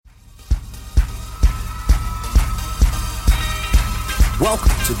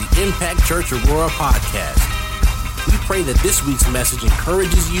Welcome to the Impact Church Aurora podcast. We pray that this week's message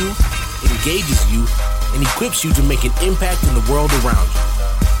encourages you, engages you, and equips you to make an impact in the world around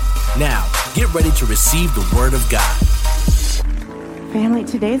you. Now, get ready to receive the Word of God. Family,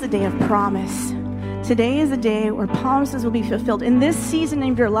 today is a day of promise. Today is a day where promises will be fulfilled. In this season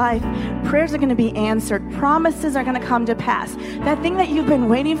of your life, prayers are going to be answered. Promises are going to come to pass. That thing that you've been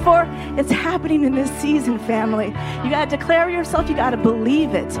waiting for, it's happening in this season, family. You got to declare yourself. You got to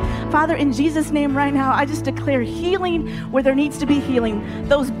believe it. Father, in Jesus' name right now, I just declare healing where there needs to be healing.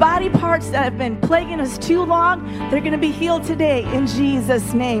 Those body parts that have been plaguing us too long, they're going to be healed today in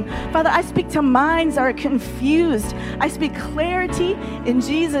Jesus' name. Father, I speak to minds that are confused. I speak clarity in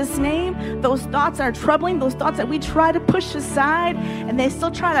Jesus' name. Those thoughts are troubling, those thoughts that we try to push aside and they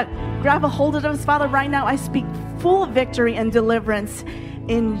still try to grab a hold of us. Father, right now I speak full victory and deliverance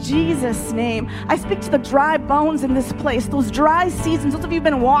in Jesus' name. I speak to the dry bones in this place, those dry seasons. Those of you who've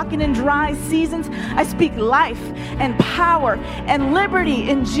been walking in dry seasons, I speak life and power and liberty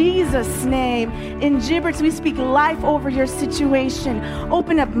in Jesus' name. In gibberish, we speak life over your situation.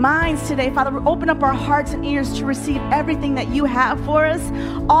 Open up minds today, Father. Open up our hearts and ears to receive everything that you have for us.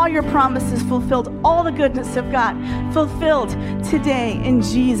 All your promises fulfilled, all the goodness of God fulfilled today in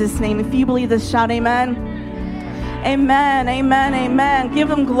Jesus' name. If you believe this, shout amen. Amen, amen, amen. Give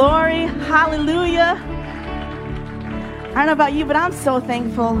him glory. Hallelujah. I don't know about you, but I'm so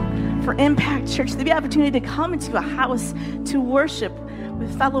thankful for Impact Church, the opportunity to come into a house to worship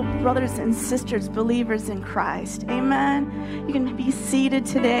with fellow brothers and sisters, believers in Christ. Amen. You can be seated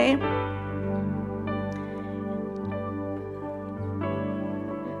today.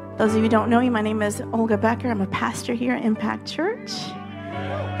 Those of you who don't know me, my name is Olga Becker. I'm a pastor here at Impact Church.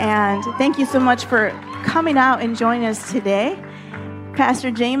 And thank you so much for coming out and joining us today.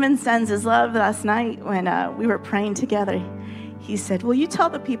 Pastor Jamin sends his love last night when we were praying together. He said, will you tell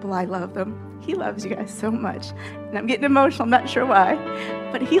the people I love them? He loves you guys so much. And I'm getting emotional, I'm not sure why.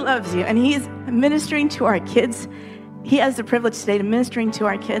 But he loves you. And he's ministering to our kids. He has the privilege today to ministering to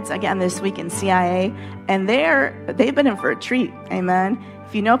our kids again this week in CIA. And they've been in for a treat. Amen.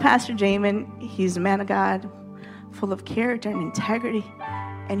 If you know Pastor Jamin, he's a man of God, full of character and integrity.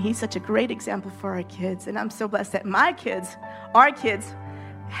 And he's such a great example for our kids. And I'm so blessed that our kids,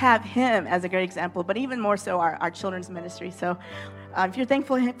 have him as a great example, but even more so our children's ministry. So if you're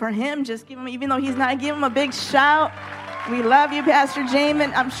thankful for him, just give him, even though he's not, give him a big shout. We love you, Pastor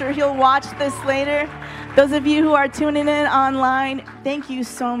Jamin. I'm sure he'll watch this later. Those of you who are tuning in online, thank you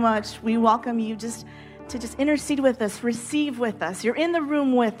so much. We welcome you to intercede with us, receive with us. You're in the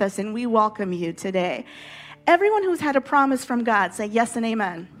room with us, and we welcome you today. Everyone who's had a promise from God, say yes and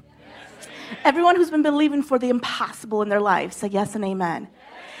amen. Yes. Everyone who's been believing for the impossible in their life, say yes and amen.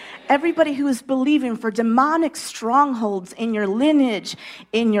 Yes. Everybody who is believing for demonic strongholds in your lineage,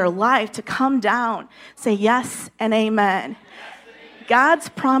 in your life to come down, say yes and amen. Yes. God's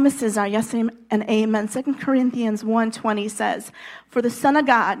promises are yes and amen. 2 Corinthians 1:20 says, for the Son of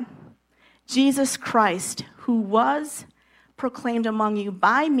God, Jesus Christ, who was proclaimed among you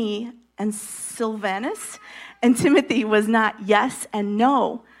by me and Silvanus and Timothy, was not yes and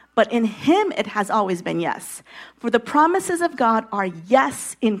no, but in him it has always been yes. For the promises of God are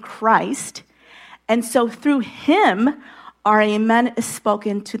yes in Christ, and so through him our amen is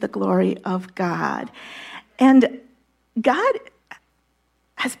spoken to the glory of God. And God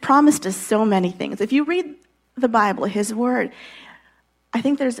has promised us so many things. If you read the Bible, his word, I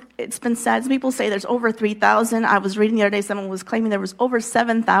think it's been said, people say there's over 3,000. I was reading the other day, someone was claiming there was over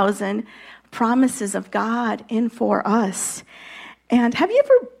 7,000 promises of God in for us. And have you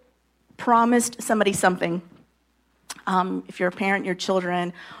ever promised somebody something? If you're a parent, your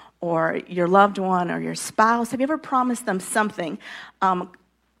children, or your loved one, or your spouse, have you ever promised them something?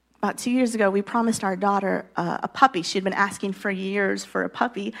 About 2 years ago, we promised our daughter a puppy. She had been asking for years for a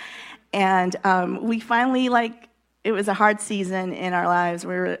puppy. And we finally, it was a hard season in our lives.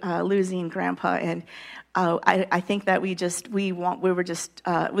 We were losing Grandpa, and I think that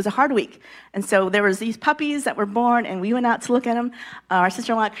it was a hard week. And so there was these puppies that were born, and we went out to look at them. Our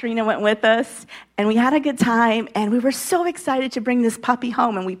sister-in-law, Karina, went with us, and we had a good time, and we were so excited to bring this puppy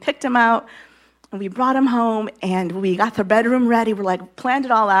home, and we picked him out, and we brought him home, and we got the bedroom ready. We're planned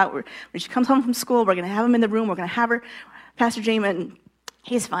it all out. When she comes home from school, we're going to have him in the room. We're going to have her. Pastor Jamin,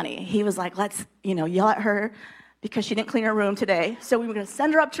 he's funny. He was like, let's, yell at her because she didn't clean her room today. So we were going to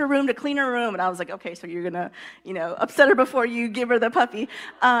send her up to her room to clean her room. And I was like, okay, so you're going to, upset her before you give her the puppy.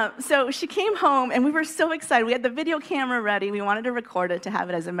 So she came home, and we were so excited. We had the video camera ready. We wanted to record it to have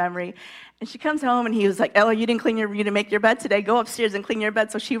it as a memory. And she comes home, and he was like, Ella, you didn't make your bed today. Go upstairs and clean your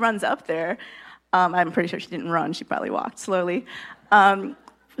bed. So she runs up there. I'm pretty sure she didn't run. She probably walked slowly. We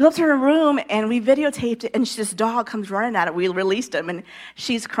looked at her room, and we videotaped it, and this dog comes running at it. We released him, and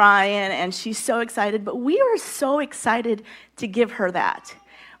she's crying, and she's so excited. But we were so excited to give her that.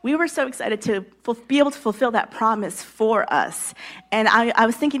 We were so excited to be able to fulfill that promise for us. And I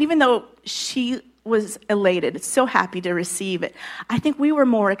was thinking, even though she was elated, so happy to receive it, I think we were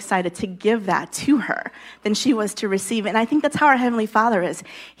more excited to give that to her than she was to receive it. And I think that's how our Heavenly Father is.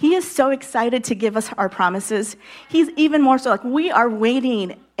 He is so excited to give us our promises. He's even more so, like, we are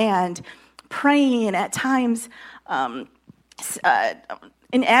waiting and praying at times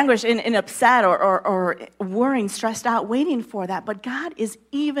in anguish, in upset, or worrying, stressed out, waiting for that. But God is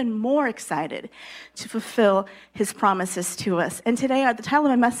even more excited to fulfill his promises to us. And today, the title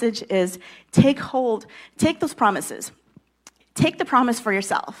of my message is Take those promises. Take the promise for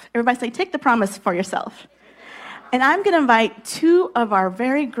yourself. Everybody say, take the promise for yourself. And I'm going to invite two of our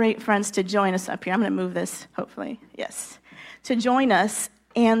very great friends to join us up here. I'm going to move this, hopefully. Yes. To join us.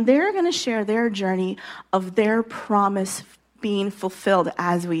 And they're going to share their journey of their promise being fulfilled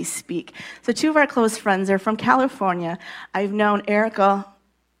as we speak. So two of our close friends are from California. I've known Erica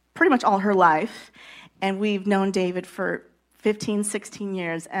pretty much all her life, and we've known David for 15, 16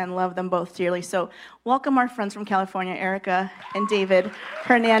 years and love them both dearly. So welcome our friends from California, Erica and David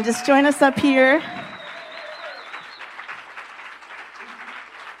Hernandez. Join us up here.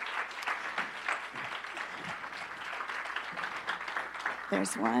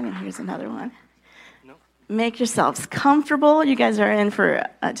 There's one, and here's another one. Make yourselves comfortable. You guys are in for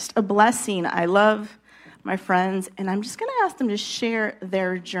just a blessing. I love my friends, and I'm just going to ask them to share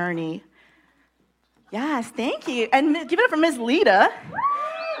their journey. Yes, thank you. And give it up for Ms. Lita.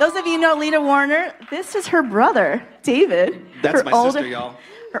 Those of you who know Lita Warner, this is her brother, David. That's my sister, y'all.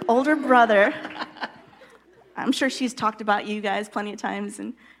 Her older brother. I'm sure she's talked about you guys plenty of times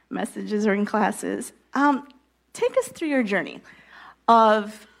in messages or in classes. Take us through your journey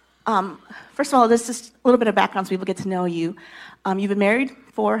of... first of all, this is a little bit of background so people get to know you. You've been married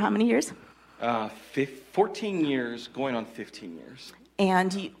for how many years? 14 years, going on 15 years.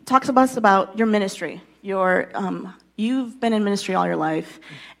 And you talk to us about your ministry. You've been in ministry all your life.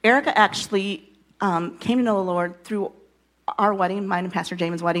 Erica actually came to know the Lord through our wedding, mine and Pastor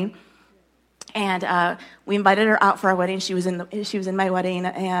Jamin's wedding. And we invited her out for our wedding. She was in my wedding,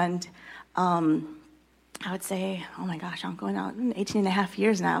 and I would say, oh my gosh, I'm going out 18 and a half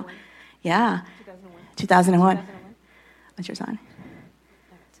years now. Yeah. 2001. What's yours on?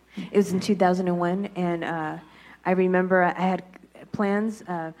 It was in 2001, and I remember I had plans.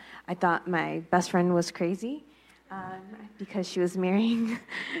 I thought my best friend was crazy because she was marrying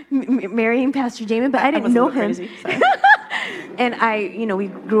Pastor Jamin, but I didn't know him. Crazy, and we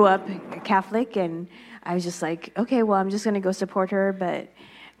grew up Catholic, and I was just like, okay, well, I'm just going to go support her, but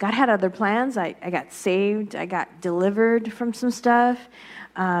God had other plans. I got saved. I got delivered from some stuff.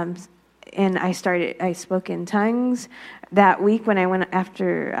 And I spoke in tongues that week when I went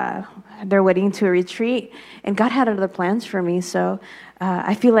after their wedding to a retreat. And God had other plans for me. So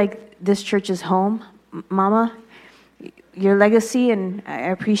I feel like this church is home. Mama, your legacy, and I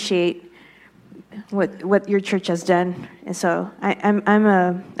appreciate what your church has done. And so I'm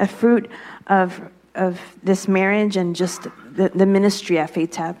a fruit of this marriage and just the ministry at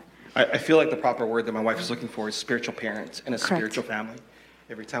Faith Tab. I feel like the proper word that my wife is looking for is spiritual parents and a Correct. spiritual family.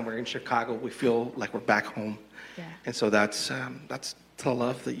 Every time we're in Chicago, we feel like we're back home. Yeah. And so that's the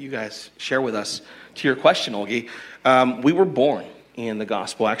love that you guys share with us. To your question, Olgie, we were born in the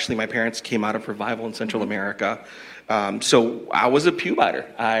gospel. Actually, my parents came out of revival in Central America. So I was a pew biter.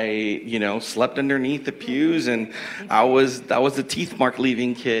 I, slept underneath the pews, and I was the teeth mark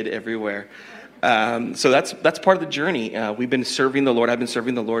leaving kid everywhere. So that's part of the journey. We've been serving the Lord. I've been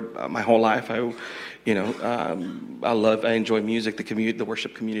serving the Lord my whole life. I enjoy music. The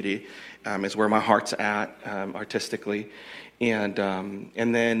worship community is where my heart's at artistically. And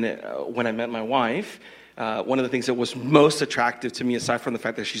then when I met my wife, one of the things that was most attractive to me, aside from the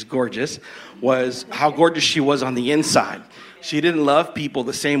fact that she's gorgeous, was how gorgeous she was on the inside. She didn't love people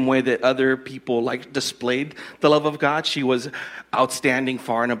the same way that other people displayed the love of God. She was outstanding,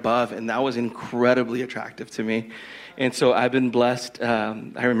 far and above, and that was incredibly attractive to me. And so I've been blessed. I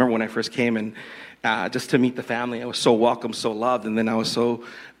remember when I first came and just to meet the family, I was so welcome, so loved, and then I was so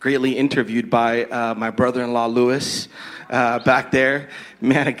greatly interviewed by my brother-in-law, Louis, back there.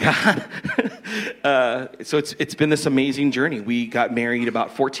 Man of God. So it's been this amazing journey. We got married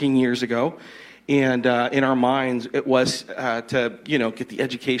about 14 years ago. And in our minds, it was to, get the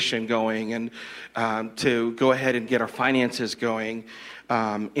education going and to go ahead and get our finances going.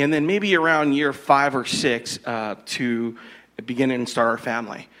 And then maybe around year 5 or 6 to begin and start our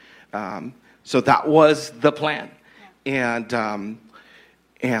family. So that was the plan. And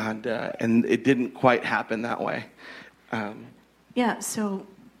it didn't quite happen that way. Yeah, so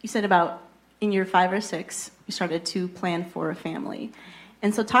you said about in year 5 or 6, you started to plan for a family.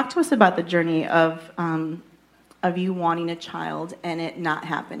 And so talk to us about the journey of you wanting a child and it not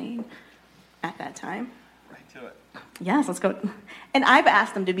happening at that time. Right to it. Yes, let's go. And I've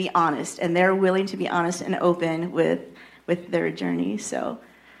asked them to be honest, and they're willing to be honest and open with their journey. So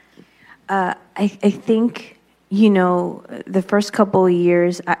I think, the first couple of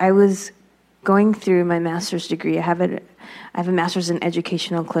years, I was going through my master's degree. I have a master's in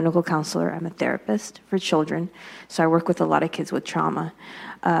educational clinical counselor. I'm a therapist for children, so I work with a lot of kids with trauma.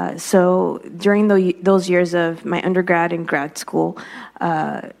 So during those years of my undergrad and grad school,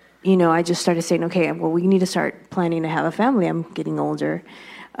 I just started saying, okay, well, we need to start planning to have a family. I'm getting older.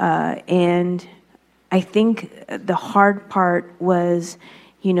 And I think the hard part was,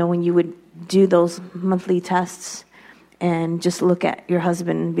 when you would do those monthly tests and just look at your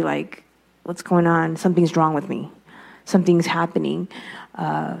husband and be like, what's going on? Something's wrong with me. Something's happening.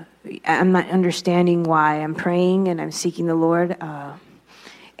 I'm not understanding why. I'm praying and I'm seeking the Lord.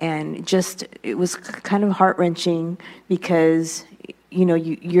 And just, it was kind of heart-wrenching because,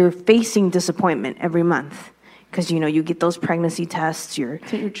 you're facing disappointment every month. Because, you get those pregnancy tests. So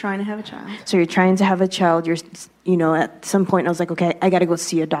you're trying to have a child. So you're trying to have a child. You're, at some point I was like, okay, I got to go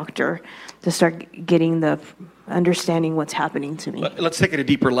see a doctor to start getting the understanding what's happening to me. Let's take it a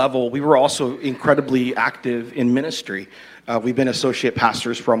deeper level. We were also incredibly active in ministry. We've been associate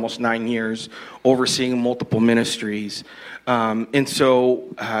pastors for almost 9 years, overseeing multiple ministries. And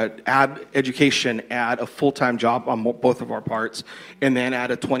so add education, add a full-time job on both of our parts, and then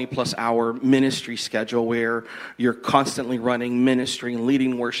add a 20-plus hour ministry schedule where you're constantly running ministry and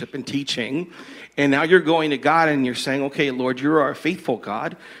leading worship and teaching. And now you're going to God and you're saying, okay, Lord, you're our faithful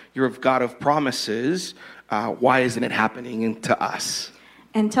God. You're a God of promises. Why isn't it happening to us?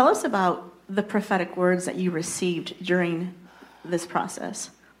 And tell us about the prophetic words that you received during this process.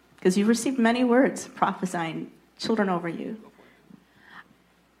 Because you received many words prophesying children over you.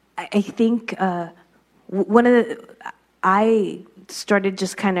 I think I started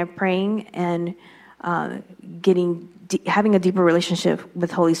just kind of praying and having a deeper relationship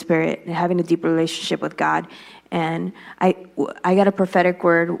with Holy Spirit and having a deeper relationship with God. And I got a prophetic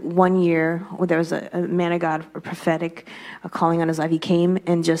word one year where there was a man of God, a prophetic calling on his life. He came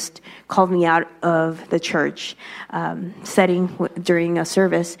and just called me out of the church setting during a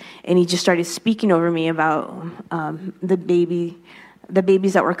service, and he just started speaking over me about the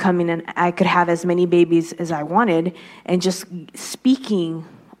babies that were coming, and I could have as many babies as I wanted, and just speaking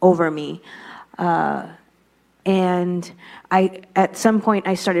over me. And at some point,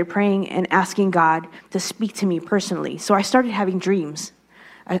 I started praying and asking God to speak to me personally. So I started having dreams.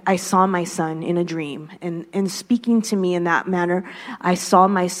 I saw my son in a dream, and speaking to me in that manner, I saw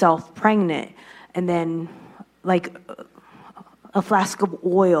myself pregnant, and then like a flask of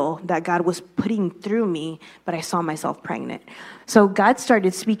oil that God was putting through me, but I saw myself pregnant. So God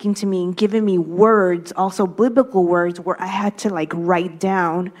started speaking to me and giving me words, also biblical words, where I had to write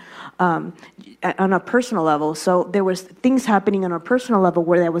down on a personal level. So there was things happening on a personal level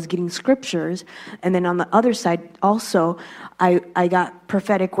where I was getting scriptures, and then on the other side also, I got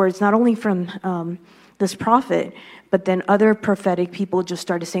prophetic words, not only from this prophet, but then other prophetic people just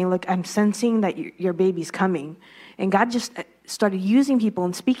started saying, look, I'm sensing that your baby's coming. And God just started using people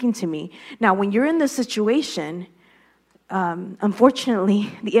and speaking to me. Now, when you're in this situation,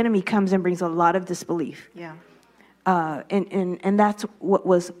 unfortunately, the enemy comes and brings a lot of disbelief. Yeah. And that's what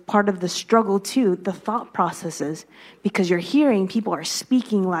was part of the struggle too, the thought processes, because you're hearing people are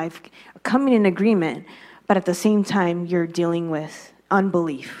speaking life, coming in agreement, but at the same time, you're dealing with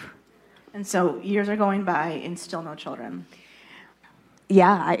unbelief. And so years are going by and still no children.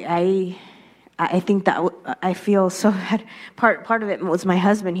 Yeah, I think that I feel so bad. Part of it was my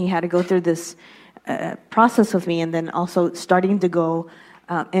husband. He had to go through this process with me, and then also starting to go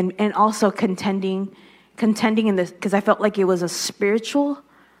and also contending in this, because I felt like it was a spiritual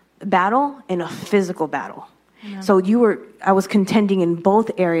battle and a physical battle. Yeah. So I was contending in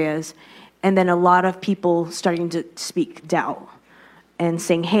both areas, and then a lot of people starting to speak doubt and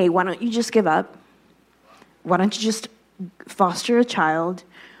saying, hey, why don't you just give up? Why don't you just foster a child?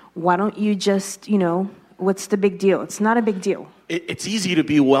 Why don't you just, what's the big deal? It's not a big deal. It's easy to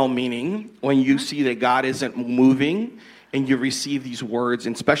be well-meaning when you see that God isn't moving and you receive these words,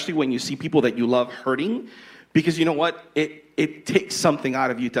 and especially when you see people that you love hurting, because you know what? It takes something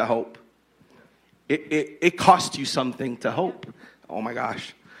out of you to hope. It costs you something to hope. Oh my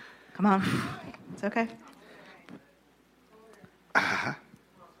gosh. Come on. It's okay.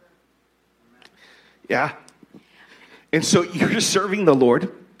 Yeah. And so you're just serving the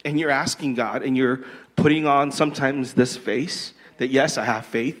Lord, and you're asking God, and you're putting on sometimes this face that, yes, I have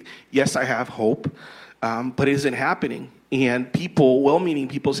faith. Yes, I have hope. But it isn't happening. And people, well-meaning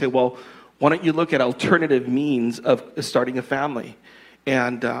people say, well, why don't you look at alternative means of starting a family?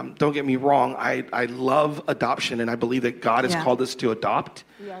 And don't get me wrong, I love adoption, and I believe that God has called us to adopt.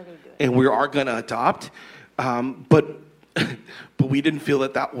 And we are going to adopt. But we didn't feel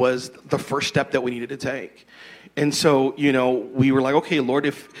that was the first step that we needed to take. And so, we were like, okay,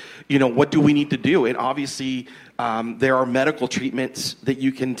 Lord, what do we need to do? And obviously, there are medical treatments that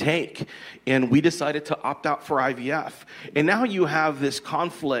you can take. And we decided to opt out for IVF. And now you have this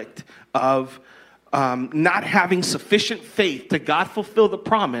conflict of not having sufficient faith to God fulfill the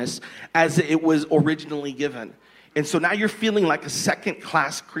promise as it was originally given. And so now you're feeling like a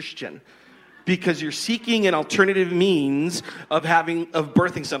second-class Christian, because you're seeking an alternative means of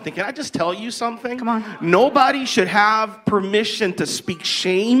birthing something. Can I just tell you something? Come on. Nobody should have permission to speak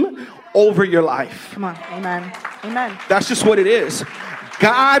shame over your life. Come on. Amen. Amen. That's just what it is.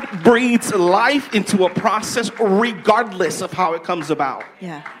 God breathes life into a process regardless of how it comes about.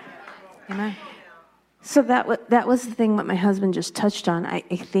 Yeah. Amen. So that was the thing that my husband just touched on. I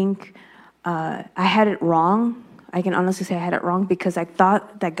think I had it wrong. I can honestly say I had it wrong, because I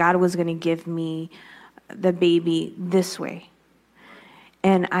thought that God was going to give me the baby this way.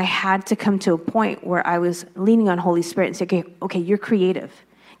 And I had to come to a point where I was leaning on Holy Spirit and say, okay, you're creative.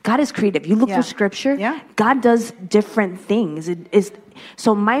 God is creative. You look through Scripture. Yeah. God does different things.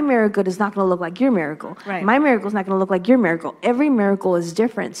 So my miracle is not going to look like your miracle. Right. My miracle is not going to look like your miracle. Every miracle is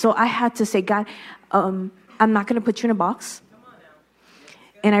different. So I had to say, God, I'm not going to put you in a box.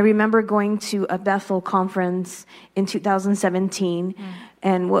 And I remember going to a Bethel conference in 2017.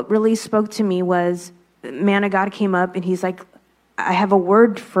 And what really spoke to me was, man of God came up and he's like, I have a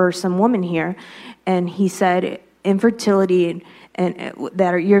word for some woman here. And he said, infertility and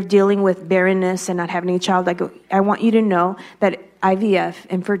that you're dealing with barrenness and not having a child. I want you to know that IVF,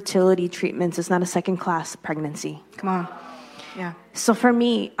 infertility treatments, is not a second-class pregnancy. Come on. Yeah. So for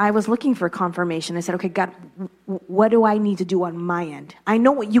me, I was looking for confirmation. I said, okay, God, what do I need to do on my end? I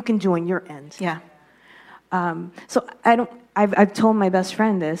know what you can do on your end. Yeah. So I've told my best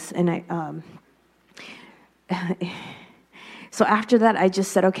friend this, and so after that, I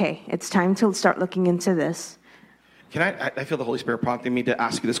just said, okay, it's time to start looking into this. I feel the Holy Spirit prompting me to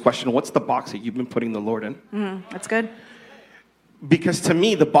ask you this question. What's the box that you've been putting the Lord in? That's good. Because to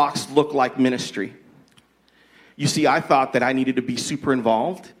me, the box looked like ministry. You see, I thought that I needed to be super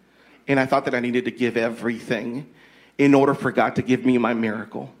involved, and I thought that I needed to give everything in order for God to give me my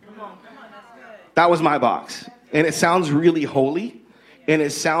miracle. That was my box. And it sounds really holy, and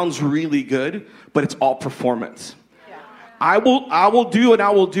it sounds really good, but it's all performance. I will do, and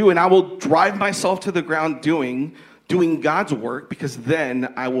I will drive myself to the ground doing God's work, because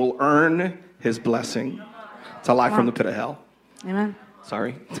then I will earn His blessing. It's a lie from the pit of hell. Amen.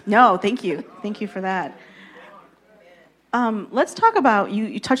 Sorry. No, thank you. Thank you for that. Let's talk about,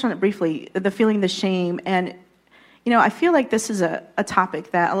 you touched on it briefly, the feeling the shame. And, I feel like this is a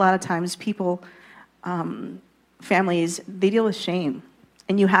topic that a lot of times people, families, they deal with shame.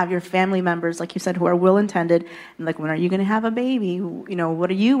 And you have your family members, like you said, who are well-intended. And like, when are you going to have a baby? What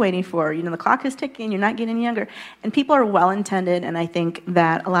are you waiting for? The clock is ticking. You're not getting any younger. And people are well-intended. And I think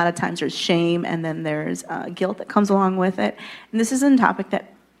that a lot of times there's shame, and then there's guilt that comes along with it. And this is a topic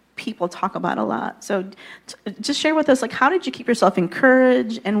that people talk about a lot. So just share with us, like, how did you keep yourself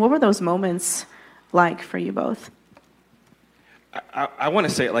encouraged? And what were those moments like for you both? I want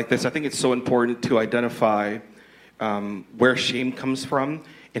to say it like this. I think it's so important to identify where shame comes from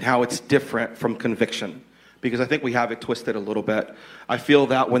and how it's different from conviction, because I think we have it twisted a little bit. I feel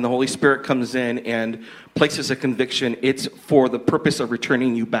that when the Holy Spirit comes in and places a conviction, it's for the purpose of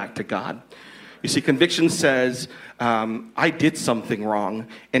returning you back to God. You see, conviction says, I did something wrong,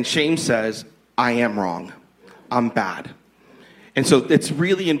 and shame says, I am wrong. I'm bad. And so it's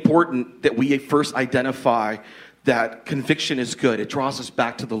really important that we first identify that conviction is good. It draws us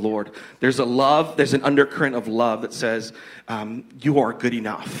back to the Lord. There's an undercurrent of love that says, you are good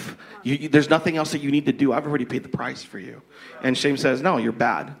enough. There's nothing else that you need to do. I've already paid the price for you. And shame says, no, you're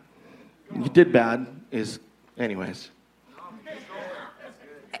bad. You did bad anyways.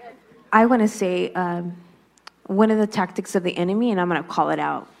 I want to say one of the tactics of the enemy, and I'm going to call it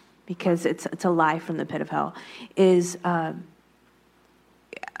out because it's a lie from the pit of hell, is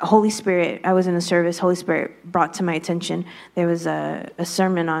Holy Spirit. I was in a service. Holy Spirit brought to my attention. There was a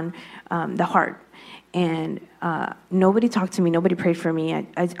sermon on the heart, and nobody talked to me. Nobody prayed for me.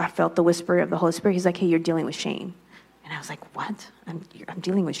 I felt the whisper of the Holy Spirit. He's like, "Hey, you're dealing with shame," and I was like, "What? I'm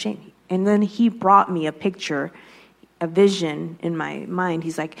dealing with shame." And then he brought me a picture, a vision in my mind.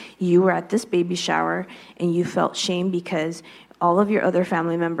 He's like, you were at this baby shower and you felt shame because all of your other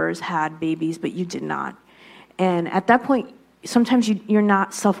family members had babies, but you did not. And at that point, sometimes you're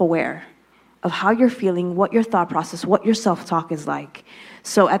not self-aware of how you're feeling, what your thought process, what your self-talk is like.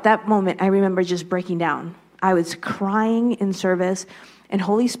 So at that moment, I remember just breaking down. I was crying in service, and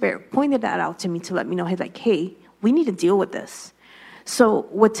Holy Spirit pointed that out to me to let me know, hey, we need to deal with this. So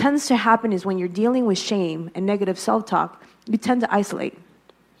what tends to happen is when you're dealing with shame and negative self-talk, you tend to isolate.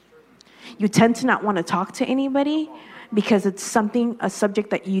 You tend to not want to talk to anybody because it's a subject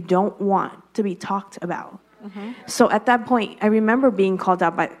that you don't want to be talked about. Mm-hmm. So at that point, I remember being called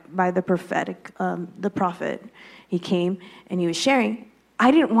out by the prophet. He came and he was sharing.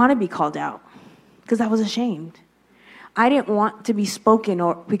 I didn't want to be called out because I was ashamed. I didn't want to be spoken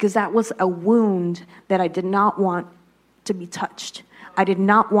because that was a wound that I did not want to be touched. I did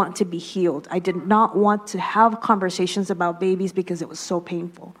not want to be healed. I did not want to have conversations about babies because it was so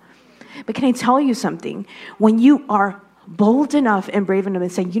painful. But can I tell you something? When you are bold enough and brave enough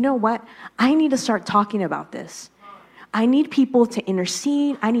and saying, you know what? I need to start talking about this. I need people to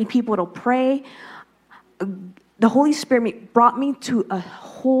intercede. I need people to pray. The Holy Spirit brought me to a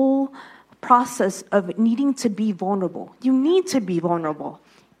whole process of needing to be vulnerable. You need to be vulnerable.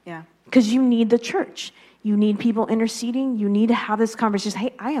 Yeah. Because you need the church. You need people interceding. You need to have this conversation.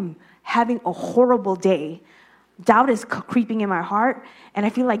 Hey, I am having a horrible day. Doubt is creeping in my heart, and I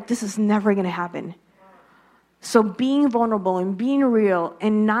feel like this is never going to happen. So being vulnerable and being real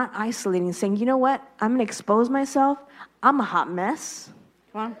and not isolating and saying, you know what? I'm going to expose myself. I'm a hot mess.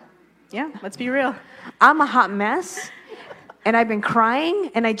 Come on. Yeah, let's be real. I'm a hot mess, and I've been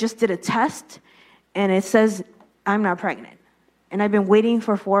crying, and I just did a test, and it says I'm not pregnant. And I've been waiting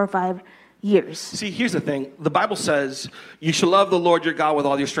for 4 or 5 years. See, here's the thing. The Bible says you shall love the Lord your God with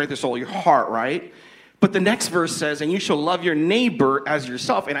all your strength, your soul, your heart, right? But the next verse says, and you shall love your neighbor as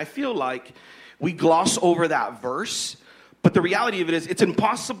yourself. And I feel like we gloss over that verse. But the reality of it is it's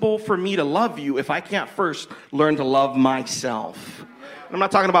impossible for me to love you if I can't first learn to love myself. I'm not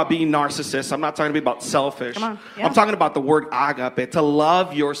talking about being narcissist. I'm not talking about selfish. Come on. Yeah. I'm talking about the word agape, to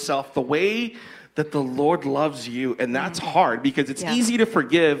love yourself the way that the Lord loves you. And that's hard because it's easy to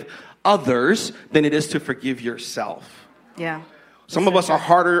forgive others than it is to forgive yourself. Yeah. Some of us are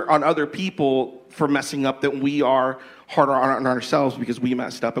harder on other people for messing up than we are harder on ourselves because we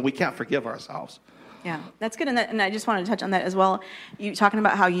messed up and we can't forgive ourselves. Yeah, that's good. And I just wanted to touch on that as well. You talking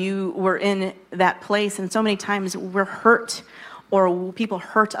about how you were in that place, and so many times we're hurt, or people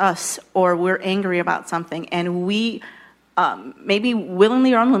hurt us, or we're angry about something, and we maybe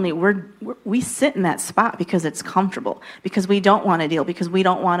willingly or unwillingly, we sit in that spot because it's comfortable, because we don't want to deal, because we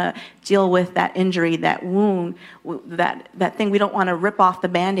don't want to deal with that injury, that wound, that thing. We don't want to rip off the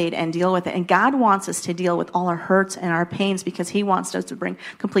Band-Aid and deal with it. And God wants us to deal with all our hurts and our pains because he wants us to bring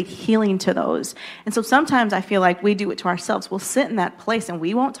complete healing to those. And so sometimes I feel like we do it to ourselves. We'll sit in that place and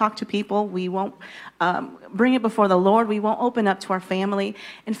we won't talk to people. We won't bring it before the Lord. We won't open up to our family.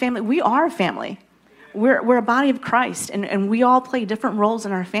 And family, we are a family. We're a body of Christ, and we all play different roles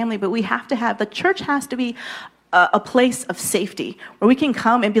in our family, but we have to have, the church has to be a place of safety where we can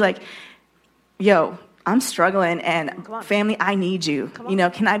come and be like, yo, I'm struggling, and family, I need you. You know,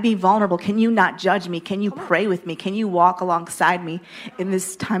 can I be vulnerable? Can you not judge me? Can you pray with me? Can you walk alongside me in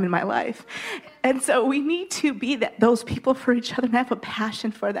this time in my life? And so we need to be those people for each other, and I have a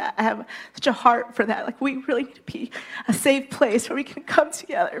passion for that. I have such a heart for that. Like, we really need to be a safe place where we can come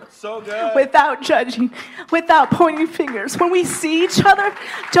together without judging, without pointing fingers. When we see each other,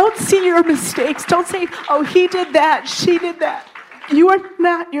 don't see your mistakes. Don't say, oh, he did that, she did that. You are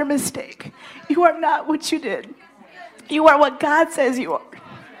not your mistake. You are not what you did. You are what God says you are.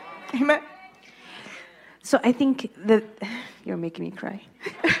 Amen. So I think that you're making me cry.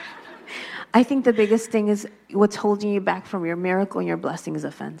 I think the biggest thing is what's holding you back from your miracle and your blessing is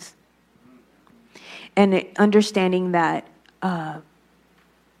offense. And understanding that we're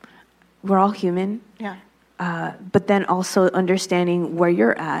all human. Yeah. But then also understanding where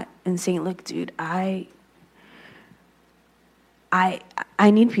you're at and saying, look, dude, I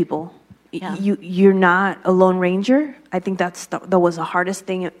need people. Yeah. You're not a lone ranger. I think that was the hardest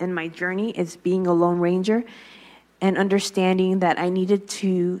thing in my journey, is being a lone ranger, and understanding that I needed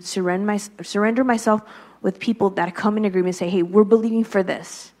to surrender myself with people that come in agreement and say, hey, we're believing for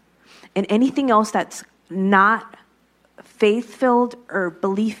this. And anything else that's not faith-filled or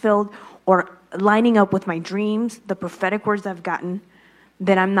belief-filled or lining up with my dreams, the prophetic words I've gotten,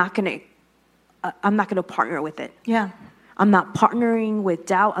 then I'm not going to partner with it. Yeah. I'm not partnering with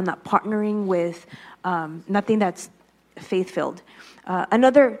doubt. I'm not partnering with nothing that's faith-filled.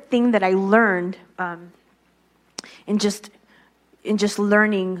 Another thing that I learned in just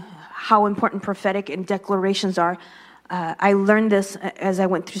learning how important prophetic and declarations are, I learned this as I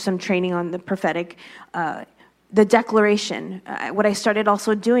went through some training on the prophetic. The declaration, what I started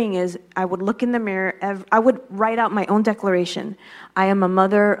also doing is I would look in the mirror, I would write out my own declaration. I am a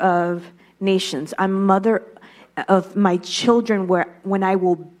mother of nations. I'm a mother of my children when I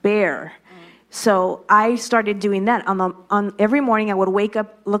will bear. So I started doing that. On every morning I would wake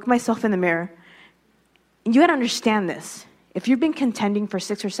up, look myself in the mirror. And you got to understand this. If you've been contending for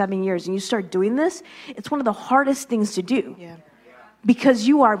 6 or 7 years and you start doing this, it's one of the hardest things to do. Yeah. Because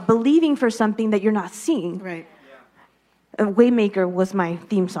you are believing for something that you're not seeing. Right. Waymaker was my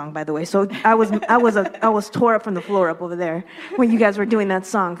theme song, by the way. So I was tore up from the floor up over there when you guys were doing that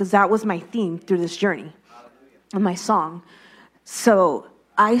song, because that was my theme through this journey, and my song. So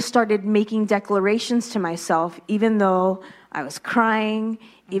I started making declarations to myself, even though I was crying,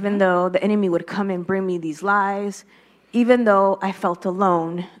 even though the enemy would come and bring me these lies, even though I felt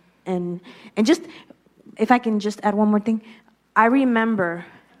alone, and just, if I can just add one more thing, I remember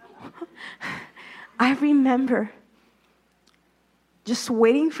just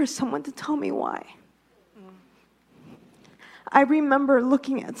waiting for someone to tell me why. I remember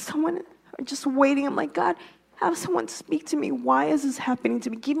looking at someone, just waiting. I'm like, God, have someone speak to me. Why is this happening to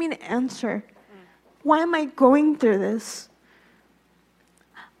me? Give me an answer. Why am I going through this?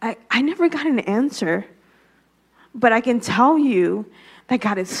 I never got an answer. But I can tell you that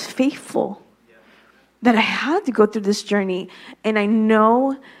God is faithful. That I had to go through this journey. And I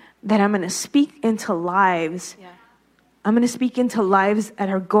know that I'm going to speak into lives. Yeah. I'm going to speak into lives that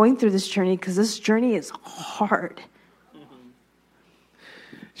are going through this journey, because this journey is hard.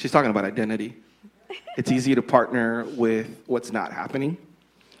 She's talking about identity. It's easy to partner with what's not happening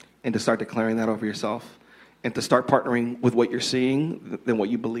and to start declaring that over yourself, and to start partnering with what you're seeing than what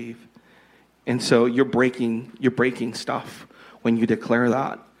you believe. And so you're breaking stuff when you declare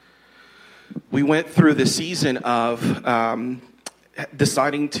that. We went through the season of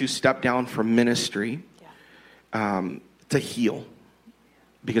deciding to step down from ministry to heal,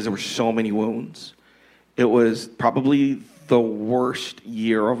 because there were so many wounds. It was probably the worst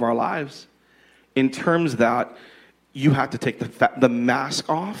year of our lives, in terms that you had to take the mask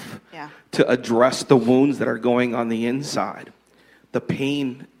off to address the wounds that are going on the inside, the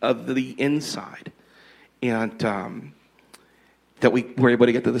pain of the inside. And that we were able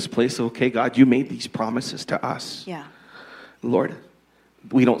to get to this place of, okay, God, you made these promises to us. Yeah. Lord,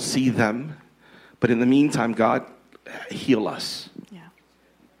 we don't see them, but in the meantime, God, heal us.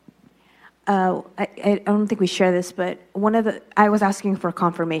 I don't think we share this, but I was asking for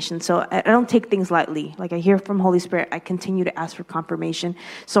confirmation. So I don't take things lightly. Like, I hear from Holy Spirit, I continue to ask for confirmation.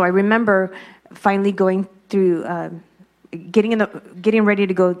 So I remember finally going through, getting ready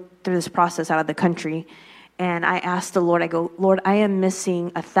to go through this process out of the country. And I asked the Lord, I go, Lord, I am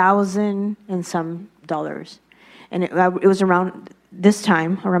missing $1,000 and some dollars. And it was around this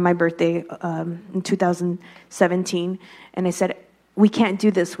time, around my birthday, in 2017. And I said, we can't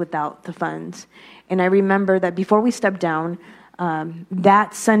do this without the funds. And I remember that before we stepped down,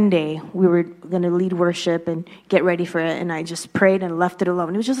 that Sunday, we were going to lead worship and get ready for it. And I just prayed and left it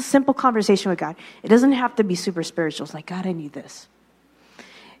alone. It was just a simple conversation with God. It doesn't have to be super spiritual. It's like, God, I need this.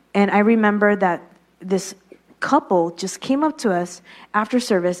 And I remember that this couple just came up to us after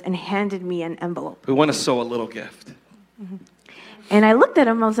service and handed me an envelope. We want to sow a little gift. Mm-hmm. And I looked at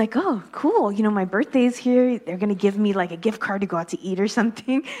them, I was like, oh, cool. You know, my birthday's here. They're going to give me like a gift card to go out to eat or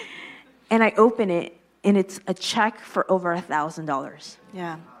something. And I open it, and it's a check for over $1,000.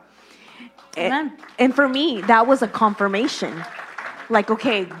 Yeah. And for me, that was a confirmation. Like,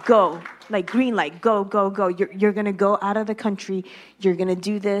 okay, go. Like, green light, go, go, go. You're going to go out of the country. You're going to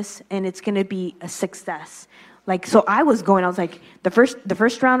do this, and it's going to be a success. Like, so I was like, the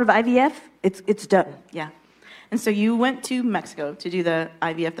first round of IVF, it's done. Yeah. And so you went to Mexico to do the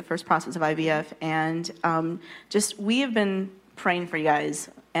IVF, the first process of IVF, and we have been praying for you guys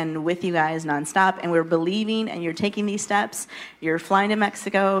and with you guys nonstop, and we're believing, and you're taking these steps. You're flying to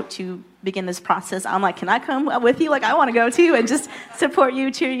Mexico to begin this process. I'm like, can I come with you? Like, I want to go too, and just support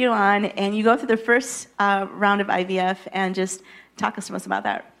you, cheer you on. And you go through the first round of IVF, and just talk to us about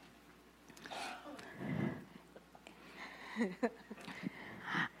that.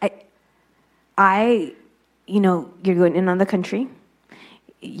 You know, you're going in on the country.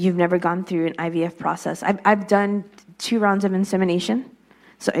 You've never gone through an IVF process. I've done 2 rounds of insemination,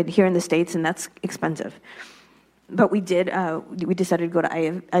 so here in the States, and that's expensive. But we decided to go to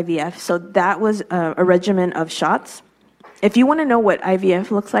IVF. So that was a regimen of shots. If you want to know what IVF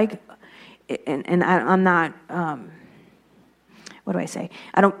looks like, and I'm not what do I say?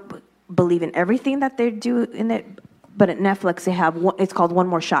 I don't believe in everything that they do in it, but at Netflix they have it's called One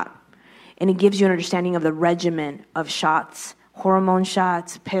More Shot, and it gives you an understanding of the regimen of shots, hormone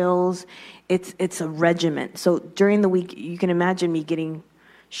shots, pills. It's a regimen. So during the week, you can imagine me getting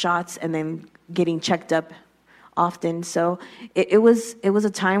shots and then getting checked up often. So it was a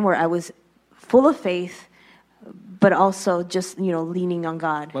time where I was full of faith, but also just, leaning on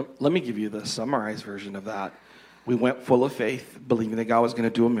God. Let me give you the summarized version of that. We went full of faith, believing that God was going to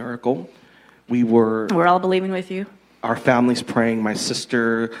do a miracle. We're all believing with you. Our family's praying. My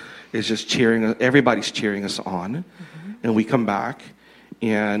sister is just cheering. Everybody's cheering us on. Mm-hmm. And we come back,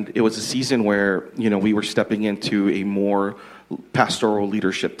 and it was a season where, we were stepping into a more pastoral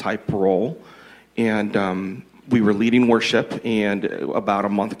leadership type role. And we were leading worship, and about a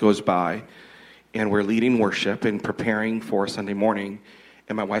month goes by, and we're leading worship and preparing for Sunday morning,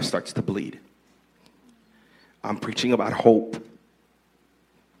 and my wife starts to bleed. I'm preaching about hope.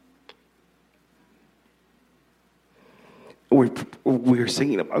 We're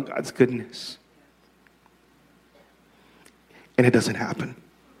singing about God's goodness. And it doesn't happen.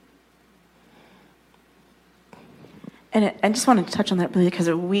 And I just wanted to touch on that because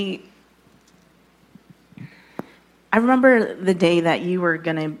I remember the day that you were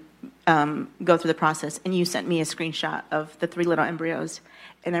going to go through the process, and you sent me a screenshot of the 3 little embryos.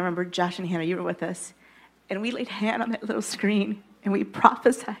 And I remember Josh and Hannah, you were with us. And we laid hand on that little screen, and we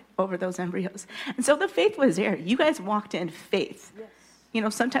prophesied over those embryos. And so the faith was there. You guys walked in faith.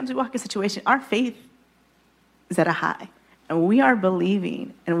 Yes. Sometimes we walk a situation, our faith is at a high. And we are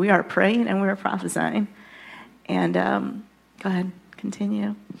believing, and we are praying, and we are prophesying. And go ahead,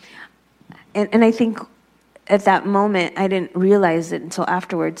 continue. And I think at that moment, I didn't realize it until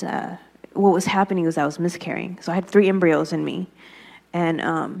afterwards. What was happening was I was miscarrying. So I had 3 embryos in me. And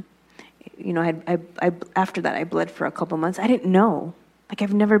after that, I bled for a couple months. I didn't know.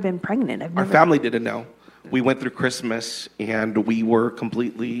 I've never been pregnant. Our family didn't know. We went through Christmas, and we were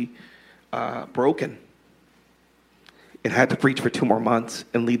completely broken. And had to preach for 2 more months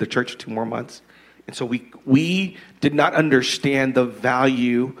and lead the church for 2 more months. And so we did not understand the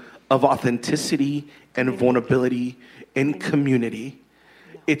value of authenticity and vulnerability in community.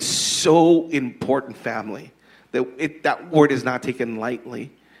 It's so important, family, that word is not taken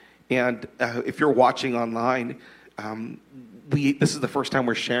lightly. And if you're watching online, this is the first time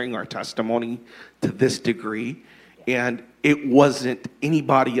we're sharing our testimony to this degree, and it wasn't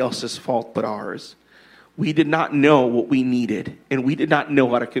anybody else's fault but ours. We did not know what we needed, and we did not know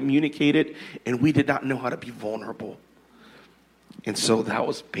how to communicate it, and we did not know how to be vulnerable. And so that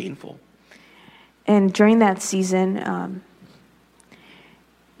was painful. And during that season,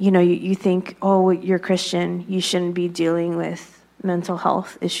 you think, oh, you're Christian, you shouldn't be dealing with mental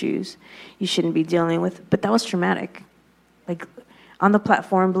health issues. You shouldn't be dealing with, but that was traumatic. On the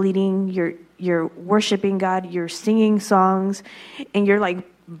platform, bleeding, you're worshiping God, you're singing songs, and you're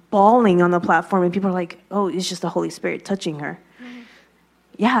bawling on the platform, and people are like, oh, it's just the Holy Spirit touching her. Mm-hmm.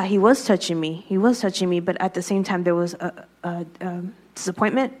 Yeah, he was touching me, but at the same time, there was a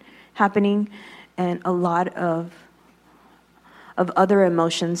disappointment happening and a lot of other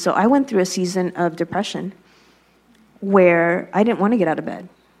emotions. So I went through a season of depression where I didn't want to get out of bed,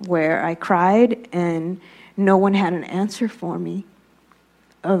 where I cried and no one had an answer for me.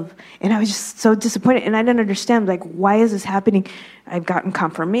 And I was just so disappointed, and I didn't understand, why is this happening? I've gotten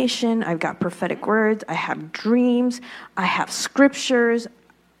confirmation, I've got prophetic words, I have dreams, I have scriptures,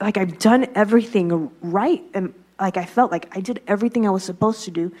 I've done everything right, and I felt like I did everything I was supposed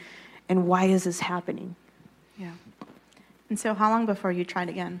to do, and why is this happening? Yeah. And so how long before you tried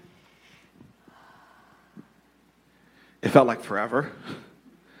again? It felt like forever,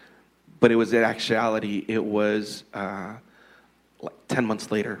 but it was in actuality, it was 10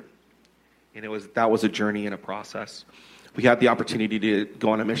 months later, and that was a journey and a process. We had the opportunity to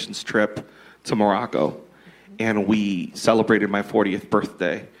go on a missions trip to Morocco, and we celebrated my 40th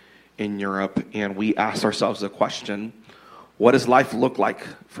birthday in Europe, and we asked ourselves the question, what does life look like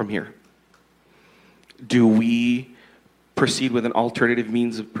from here? Do we proceed with an alternative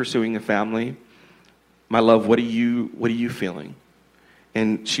means of pursuing a family? My love, what are you feeling?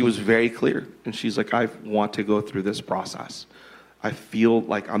 And she was very clear, and she's like, I want to go through this process. I feel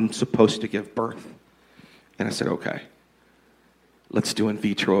like I'm supposed to give birth. And I said, okay, let's do in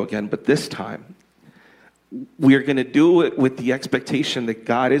vitro again. But this time, we're going to do it with the expectation that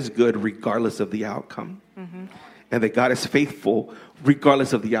God is good regardless of the outcome. Mm-hmm. And that God is faithful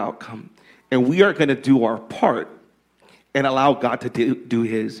regardless of the outcome. And we are going to do our part and allow God to do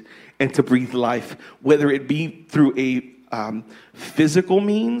his and to breathe life, whether it be through a physical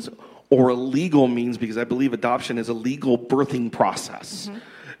means or a legal means, because I believe adoption is a legal birthing process,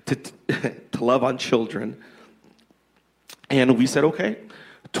 to love on children. And we said, okay,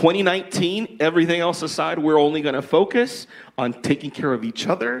 2019, everything else aside, we're only going to focus on taking care of each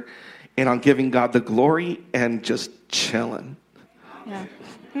other and on giving God the glory and just chilling. Yeah.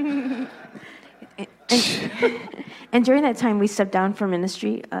 And during that time, we stepped down from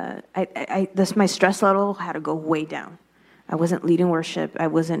ministry. My stress level had to go way down. I wasn't leading worship. I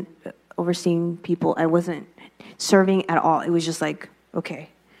wasn't overseeing people. I wasn't serving at all. It was just like, okay,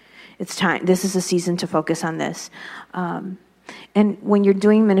 it's time. This is a season to focus on this. And when you're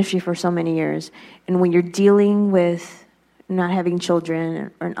doing ministry for so many years, and when you're dealing with not having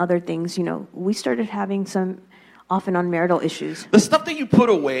children and other things, we started having some often unmarital issues. The stuff that you put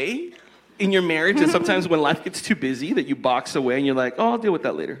away in your marriage, and sometimes when life gets too busy, that you box away and you're like, oh, I'll deal with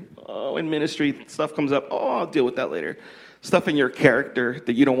that later. Oh, in ministry, stuff comes up. Oh, I'll deal with that later. Stuff in your character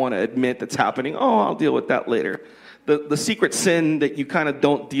that you don't want to admit that's happening. Oh, I'll deal with that later. The secret sin that you kind of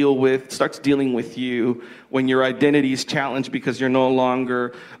don't deal with starts dealing with you when your identity is challenged because you're no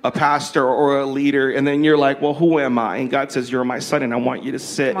longer a pastor or a leader. And then you're like, well, who am I? And God says, you're my son and I want you to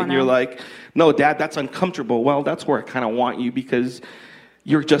sit. And you're like, no, Dad, that's uncomfortable. Well, that's where I kind of want you because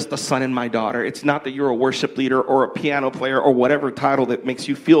you're just a son and my daughter. It's not that you're a worship leader or a piano player or whatever title that makes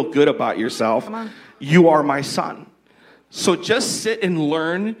you feel good about yourself. You are my son. So just sit and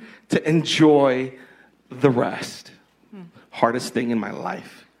learn to enjoy the rest. Hardest thing in my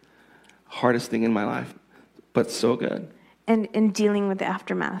life. Hardest thing in my life, but so good. And dealing with the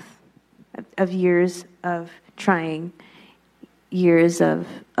aftermath of years of trying, years of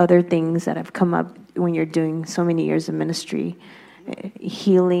other things that have come up when you're doing so many years of ministry,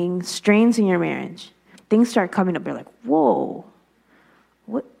 healing, strains in your marriage. Things start coming up. You're like, whoa,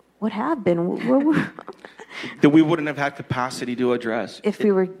 what happened? That we wouldn't have had capacity to address. If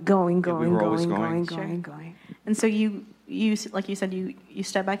we were going. And so you like you said, you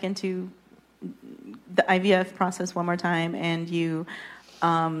step back into the IVF process one more time, and you,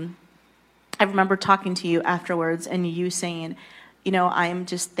 I remember talking to you afterwards, and you saying, I'm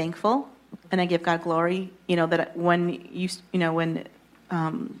just thankful, and I give God glory, that when when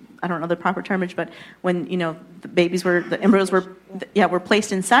I don't know the proper termage, but when the embryos were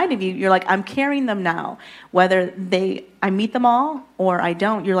placed inside of you, you're like, I'm carrying them now, whether I meet them all or I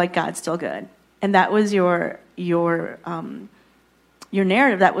don't. You're like, God's still good, and that was your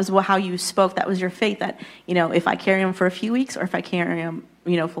narrative. That was how you spoke. That was your faith. That if I carry him for a few weeks or if I carry him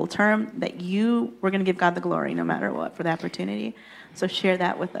full term, that you were going to give God the glory no matter what for the opportunity. So share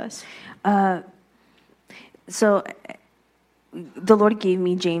that with us. So the Lord gave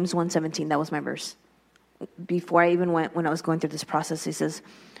me James 1:17. That was my verse. Before I even when I was going through this process, he says,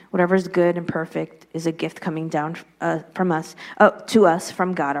 whatever is good and perfect is a gift coming down to us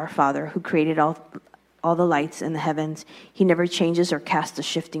from God our Father, who created all the lights in the heavens. He never changes or casts a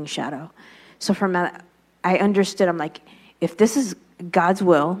shifting shadow. So from that, I understood. I'm like, if this is God's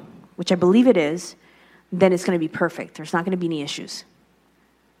will, which I believe it is, then it's going to be perfect. There's not going to be any issues,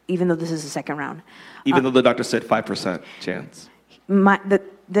 even though this is the second round. Even though the doctor said 5% chance.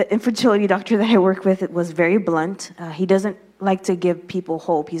 The infertility doctor that I work with was very blunt. He doesn't like to give people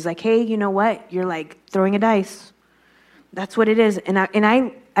hope. He's like, hey, you know what? You're like throwing a dice. That's what it is. And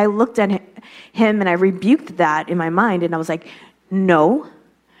I looked at him and I rebuked that in my mind. And I was like, no,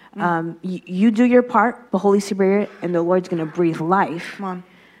 you do your part, the Holy Spirit, and the Lord's going to breathe life. Come on.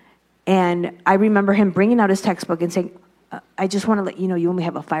 And I remember him bringing out his textbook and saying, I just want to let you know you only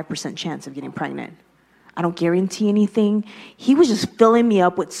have a 5% chance of getting pregnant. I don't guarantee anything. He was just filling me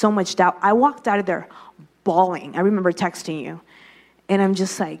up with so much doubt. I walked out of there bawling. I remember texting you. And I'm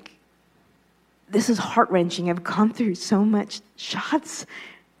just like, this is heart-wrenching. I've gone through so much shots,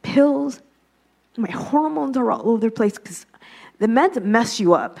 pills. My hormones are all over the place because the meds mess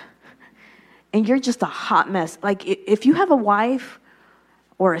you up. And you're just a hot mess. Like, if you have a wife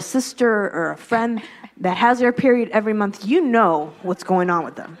or a sister or a friend that has their period every month, you know what's going on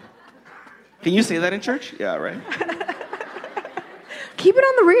with them. Can you say that in church? Yeah, right. Keep it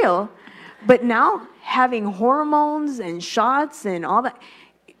on the real. But now, having hormones and shots and all that,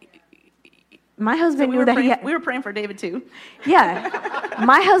 my husband knew that we were praying for David too. Yeah.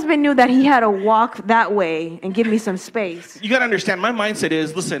 My husband knew that he had to walk that way and give me some space. You got to understand, my mindset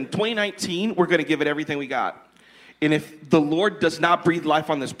is, listen, 2019, we're going to give it everything we got. And if the Lord does not breathe life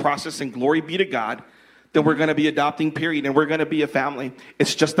on this process, and glory be to God, then we're going to be adopting, period, and we're going to be a family.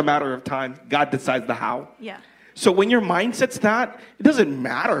 It's just a matter of time. God decides the how. Yeah. So when your mindset's that, it doesn't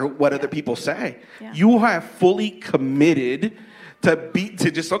matter what other people say. Yeah. You have fully committed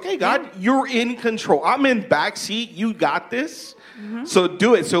to just, okay, God, you're in control. I'm in backseat. You got this. So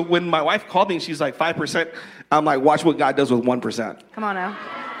do it. So when my wife called me, she's like, 5%. I'm like, watch what God does with 1%. Come on now.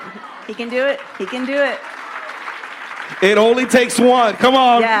 He can do it. He can do it. It only takes one. Come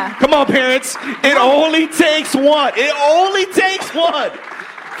on. Yeah. Come on, parents. It only takes one. It only takes one.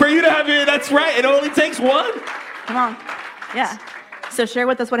 For you to have it, that's right. It only takes one. Come on. Yeah. So share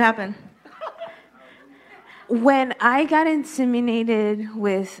with us what happened. When I got inseminated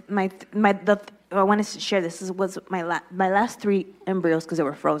with I wanted to share this. This was my last 3 embryos because they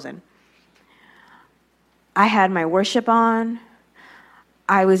were frozen. I had my worship on.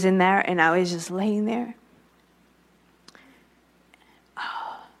 I was in there and I was just laying there.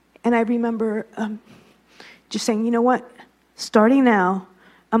 And I remember just saying, you know what? Starting now,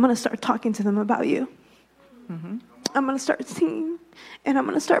 I'm going to start talking to them about you. Mm-hmm. I'm going to start singing and I'm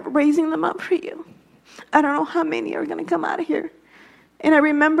going to start raising them up for you. I don't know how many are going to come out of here. And I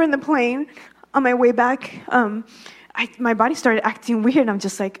remember in the plane, on my way back, my body started acting weird. I'm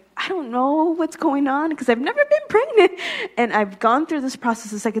just like, I don't know what's going on because I've never been pregnant. And I've gone through this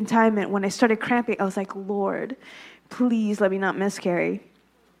process a second time. And when I started cramping, I was like, Lord, please let me not miscarry.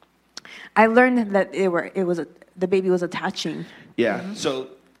 I learned that the baby was attaching. Yeah. So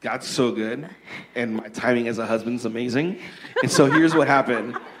God's so good, and my timing as a husband's amazing. And so here's what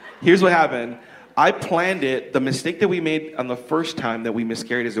happened. I planned it. The mistake that we made on the first time that we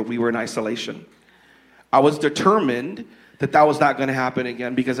miscarried is that we were in isolation. I was determined that was not going to happen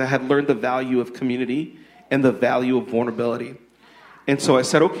again because I had learned the value of community and the value of vulnerability. And so I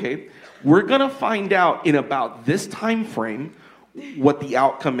said, okay, we're going to find out in about this time frame what the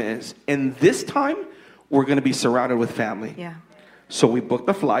outcome is. And this time, we're going to be surrounded with family. Yeah. So we booked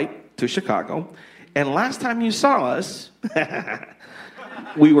a flight to Chicago. And last time you saw us,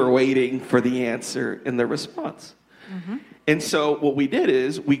 we were waiting for the answer and the response. Mm-hmm. And so what we did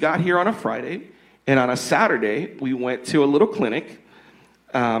is we got here on a Friday, and on a Saturday, we went to a little clinic,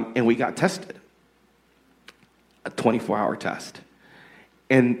 and we got tested. A 24-hour test.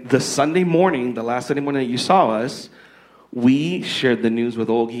 And the Sunday morning, the last Sunday morning that you saw us, we shared the news with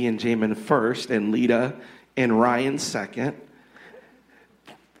Olgie and Jamin first, and Lita and Ryan second,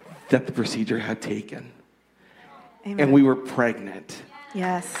 that the procedure had taken. Amen. And we were pregnant.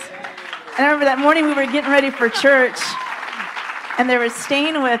 Yes. And I remember that morning we were getting ready for church, and they were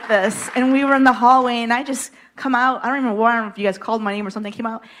staying with us, and we were in the hallway, and I just come out. I don't even know if you guys called my name or something, came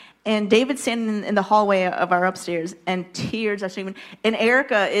out, and David's standing in the hallway of our upstairs, and tears are streaming. And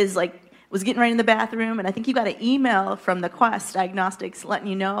Erica was getting right in the bathroom, and I think you got an email from the Quest Diagnostics letting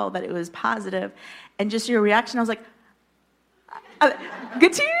you know that it was positive. And just your reaction, I was like,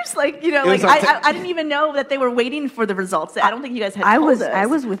 good tears? I didn't even know that they were waiting for the results. I don't think you guys had told us. I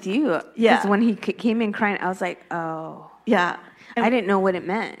was with you. Yeah. Because when he came in crying, I was like, oh. Yeah. I didn't know what it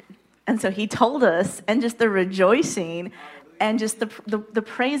meant. And so he told us, and just the rejoicing and just the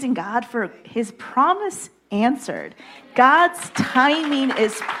praising God for his promise answered. God's timing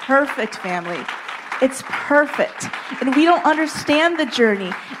is perfect, family. It's perfect. And we don't understand the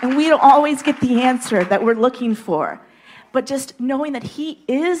journey, and we don't always get the answer that we're looking for. But just knowing that he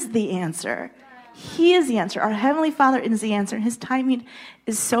is the answer. He is the answer. Our Heavenly Father is the answer, and his timing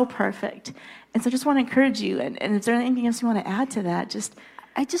is so perfect. And so I just want to encourage you. And is there anything else you want to add to that?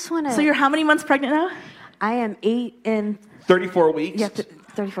 I just want to... So you're how many months pregnant now? I am 8 and... 34 weeks? Yeah,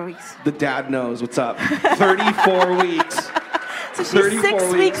 34 weeks. The dad knows what's up. 34 weeks. So she's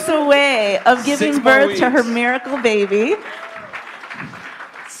 6 weeks away of giving birth to her miracle baby.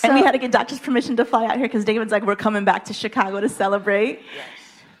 So, and we had to get doctor's permission to fly out here because David's like, we're coming back to Chicago to celebrate. Yes.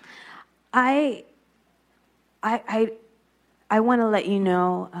 I want to let you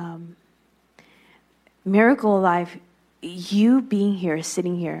know, Miracle Alive, you being here,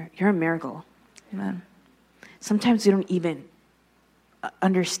 sitting here, you're a miracle. Amen. Sometimes you don't even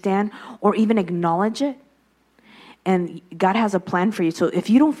understand or even acknowledge it. And God has a plan for you. So if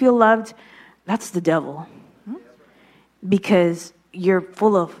you don't feel loved, that's the devil. Because you're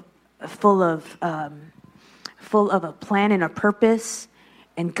full of a plan and a purpose,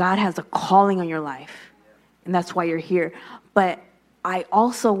 and God has a calling on your life. And that's why you're here. But I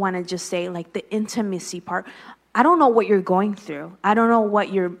also want to just say, the intimacy part, I don't know what you're going through. I don't know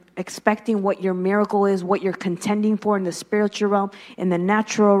what you're expecting, what your miracle is, what you're contending for in the spiritual realm, in the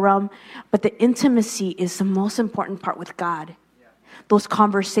natural realm. But the intimacy is the most important part with God. Yeah. Those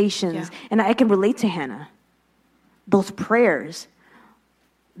conversations. Yeah. And I can relate to Hannah. Those prayers,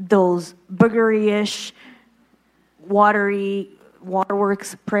 those boogery-ish,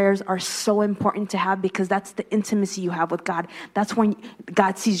 waterworks prayers are so important to have because that's the intimacy you have with God. That's when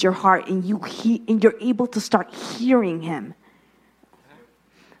God sees your heart and you're able to start hearing Him.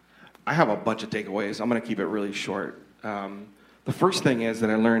 I have a bunch of takeaways. I'm going to keep it really short. The first thing is that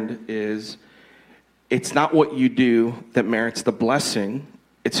I learned is it's not what you do that merits the blessing.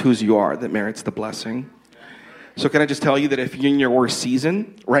 It's whose you are that merits the blessing. So can I just tell you that if you're in your worst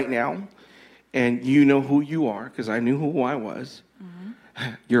season right now and you know who you are, because I knew who I was,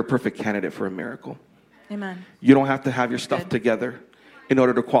 you're a perfect candidate for a miracle. Amen. You don't have to have your stuff together in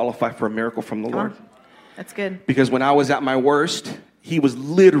order to qualify for a miracle from the Lord. That's good. Because when I was at my worst, he was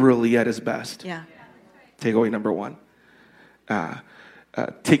literally at his best. Yeah. Takeaway number one. Is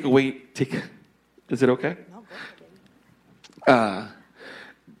it okay?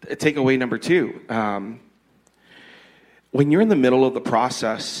 Takeaway number two. When you're in the middle of the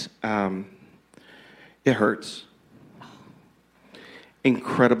process, it hurts.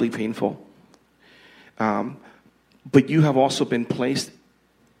 Incredibly painful. But you have also been placed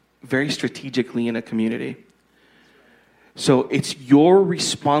very strategically in a community. So it's your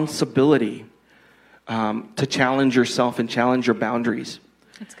responsibility to challenge yourself and challenge your boundaries.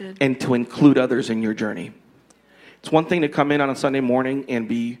 That's good. And to include others in your journey. It's one thing to come in on a Sunday morning and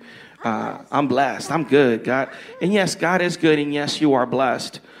be, I'm blessed, I'm good, God. And yes, God is good, and yes, you are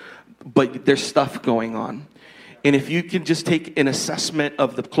blessed. But there's stuff going on. And if you can just take an assessment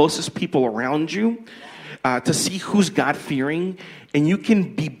of the closest people around you to see who's God-fearing, and you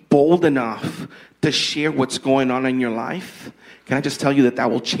can be bold enough to share what's going on in your life, can I just tell you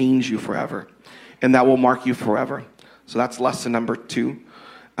that will change you forever, and that will mark you forever. So that's lesson number 2.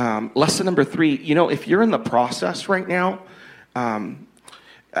 Lesson number 3, if you're in the process right now,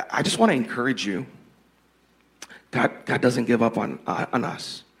 I just want to encourage you. God doesn't give up on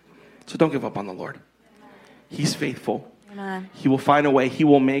us. So don't give up on the Lord. He's faithful. Amen. He will find a way. He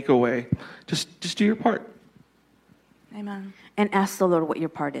will make a way. Just do your part. Amen. And ask the Lord what your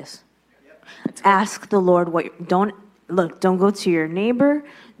part is. Ask the Lord don't go to your neighbor,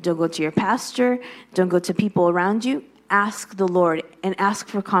 don't go to your pastor, don't go to people around you. Ask the Lord and ask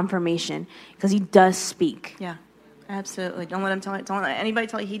for confirmation, because he does speak. Yeah, absolutely. Don't let anybody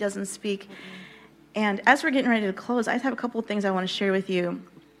tell you he doesn't speak. And as we're getting ready to close, I have a couple of things I want to share with you.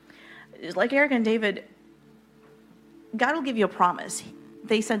 Like Eric and David, God will give you a promise.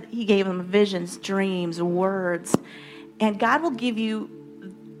 They said he gave them visions, dreams, words. And God will give you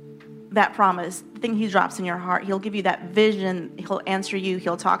that promise, the thing he drops in your heart. He'll give you that vision. He'll answer you.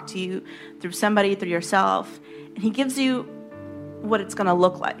 He'll talk to you through somebody, through yourself. And he gives you what it's going to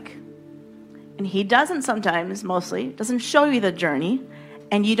look like. And he doesn't sometimes, mostly, doesn't show you the journey.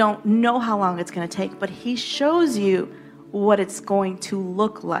 And you don't know how long it's going to take. But he shows you what it's going to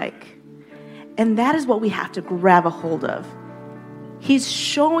look like. And that is what we have to grab a hold of. He's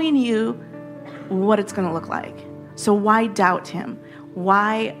showing you what it's going to look like. So why doubt him?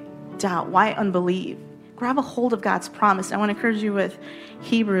 Why doubt? Why unbelieve? Grab a hold of God's promise. I want to encourage you with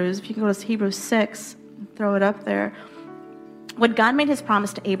Hebrews. If you can go to Hebrews 6, throw it up there. When God made his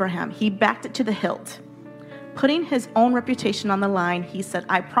promise to Abraham, he backed it to the hilt. Putting his own reputation on the line, he said,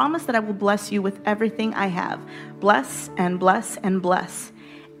 I promise that I will bless you with everything I have. Bless and bless and bless.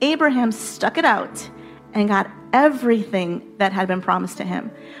 Abraham stuck it out and got everything that had been promised to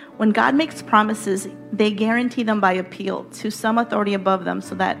him. When God makes promises, they guarantee them by appeal to some authority above them,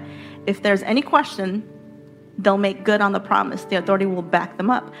 so that if there's any question, they'll make good on the promise. The authority will back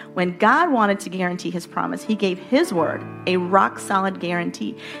them up. When God wanted to guarantee his promise, he gave his word, a rock-solid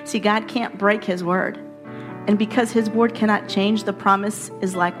guarantee. See, God can't break his word. And because his word cannot change, the promise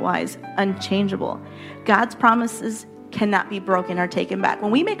is likewise unchangeable. God's promises cannot be broken or taken back.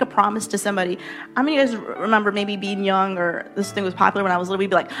 When we make a promise to somebody, how many of you guys remember maybe being young, or this thing was popular when I was little, we'd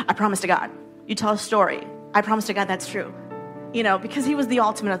be like, I promise to God. You tell a story. I promise to God that's true. Because he was the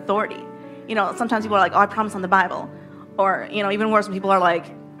ultimate authority. Sometimes people are like, oh, I promise on the Bible. Or, even worse, when people are like,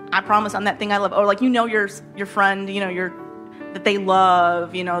 I promise on that thing I love. Or like, your friend, that they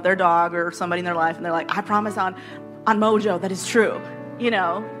love, their dog or somebody in their life. And they're like, I promise on Mojo that is true.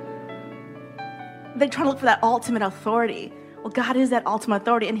 They try to look for that ultimate authority. Well, God is that ultimate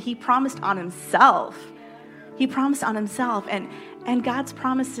authority, and he promised on himself. He promised on himself, and God's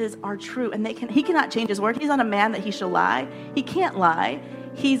promises are true, and he cannot change his word. He's not a man that he shall lie. He can't lie.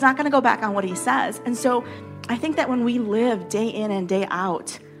 He's not going to go back on what he says. And so I think that when we live day in and day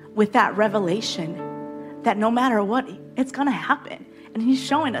out with that revelation, that no matter what, it's going to happen. And he's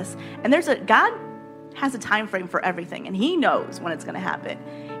showing us. And God has a time frame for everything, and he knows when it's going to happen.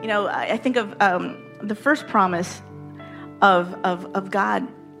 I think of the first promise of God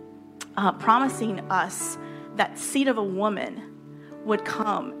promising us that seed of a woman would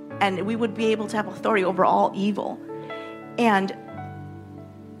come, and we would be able to have authority over all evil. And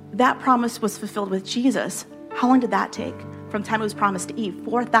that promise was fulfilled with Jesus. How long did that take? From the time it was promised to Eve,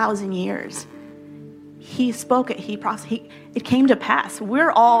 4,000 years. He spoke it. It came to pass.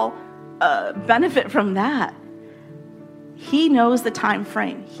 We're all benefit from that. He knows the time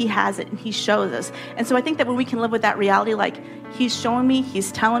frame. He has it, and he shows us. And so I think that when we can live with that reality, like he's showing me,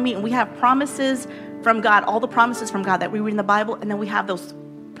 he's telling me, and we have promises from God, all the promises from God that we read in the Bible, and then we have those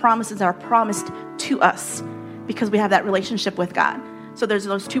promises that are promised to us because we have that relationship with God. So there's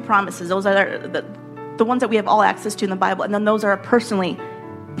those two promises. Those are the ones that we have all access to in the Bible, and then those are personally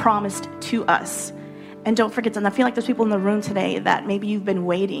promised to us. And don't forget, and I feel like there's people in the room today that maybe you've been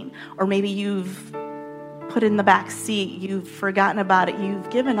waiting, or maybe you've put it in the back seat, you've forgotten about it, you've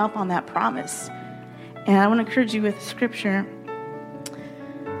given up on that promise. And I want to encourage you with scripture.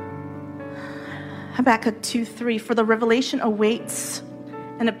 Habakkuk 2:3, for the revelation awaits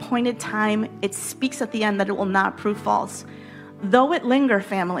an appointed time. It speaks at the end that it will not prove false. Though it linger,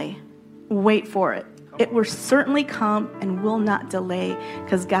 family, wait for it. It will certainly come and will not delay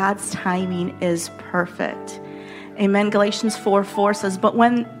because God's timing is perfect. Amen. Galatians 4:4 says, but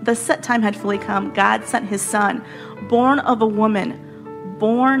when the set time had fully come, God sent his son, born of a woman,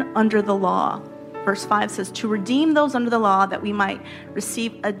 born under the law. Verse 5 says, to redeem those under the law that we might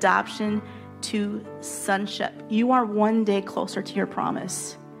receive adoption to sonship. You are one day closer to your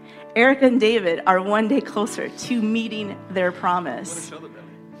promise. Erica and David are one day closer to meeting their promise.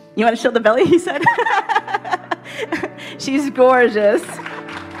 You want to show the belly, he said? She's gorgeous.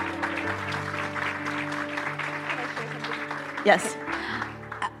 Yes.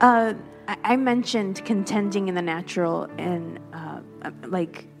 I mentioned contending in the natural and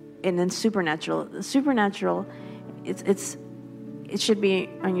and then supernatural. The supernatural, it should be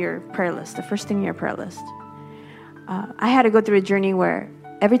on your prayer list. The first thing on your prayer list. I had to go through a journey where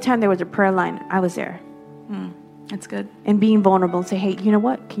every time there was a prayer line, I was there. That's good. And being vulnerable and say, hey, you know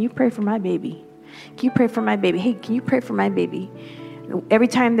what? Can you pray for my baby? Can you pray for my baby? Hey, can you pray for my baby? Every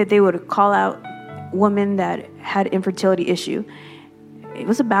time that they would call out women that had infertility issue, it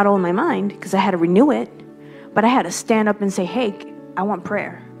was a battle in my mind because I had to renew it, but I had to stand up and say, hey, I want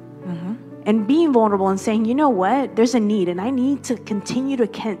prayer. And being vulnerable and saying, you know what? There's a need, and I need to continue to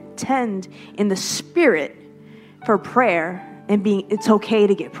contend in the spirit for prayer and it's okay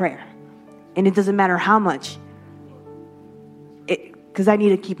to get prayer. And it doesn't matter how much, because I need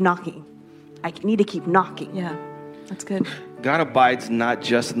to keep knocking. I need to keep knocking. Yeah, that's good. God abides not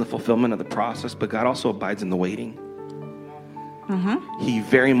just in the fulfillment of the process, but God also abides in the waiting. He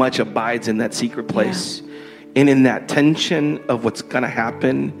very much abides in that secret place and in that tension of what's going to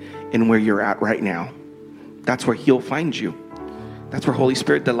happen and where you're at right now. That's where he'll find you. That's where Holy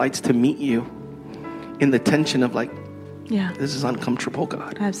Spirit delights to meet you, in the tension of like, this is uncomfortable,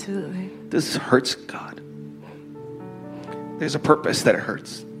 God. Absolutely. This hurts, God. There's a purpose that it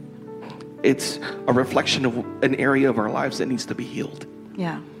hurts. It's a reflection of an area of our lives that needs to be healed.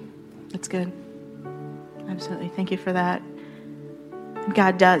 Yeah, that's good. Absolutely. Thank you for that.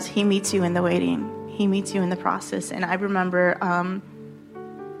 God does. He meets you in the waiting. He meets you in the process. And I remember,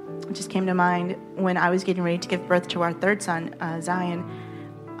 it just came to mind when I was getting ready to give birth to our third son, Zion,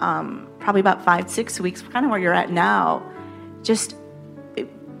 probably about 5-6 weeks, kind of where you're at now, just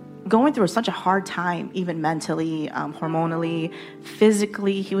going through such a hard time, even mentally, hormonally,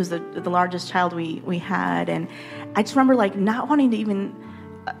 physically. He was the largest child we had. And I just remember like not wanting to even,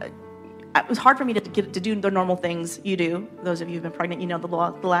 it was hard for me to do the normal things you do. Those of you who've been pregnant, you know the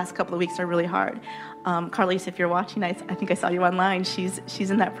last couple of weeks are really hard. Carlise, if you're watching, I think I saw you online.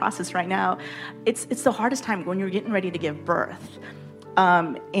 She's in that process right now. It's the hardest time when you're getting ready to give birth.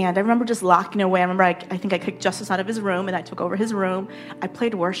 And I remember just locking away. I remember I think I kicked Justice out of his room, and I took over his room. I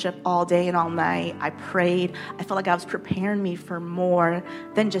played worship all day and all night. I prayed. I felt like God was preparing me for more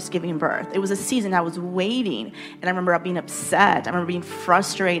than just giving birth. It was a season I was waiting, and I remember being upset. I remember being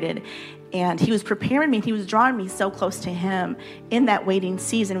frustrated. And he was preparing me. He was drawing me so close to him in that waiting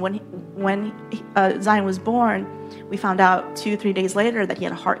season. When Zion was born, we found out 2-3 days later that he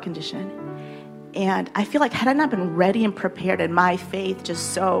had a heart condition. And I feel like had I not been ready and prepared, and my faith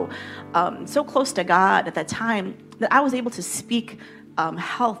just so close to God at that time, that I was able to speak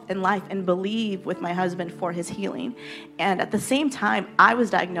health and life and believe with my husband for his healing. And at the same time, I was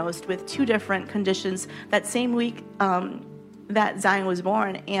diagnosed with 2 different conditions that same week that Zion was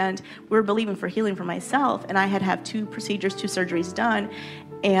born, and we were believing for healing for myself. And I had to have 2 procedures, 2 surgeries done.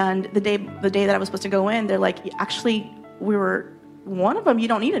 And the day that I was supposed to go in, they're like, actually, one of them you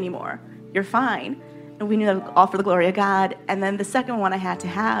don't need anymore. You're fine. And we knew that all for the glory of God. And then the second one I had to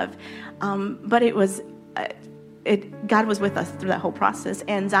have, but it was, God was with us through that whole process.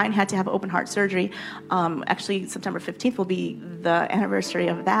 And Zion had to have open heart surgery. Actually, September 15th will be the anniversary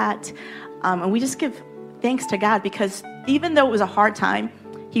of that. And we just give thanks to God, because even though it was a hard time,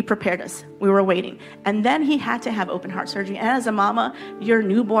 He prepared us. We were waiting. And then he had to have open heart surgery. And as a mama, your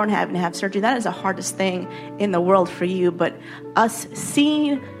newborn having to have surgery, that is the hardest thing in the world for you. But us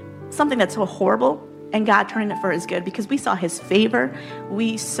seeing something that's so horrible and God turning it for his good, because we saw his favor.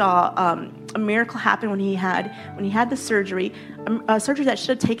 We saw a miracle happen when he had the surgery, a surgery that should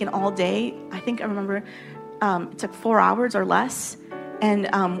have taken all day. I remember it took 4 hours or less.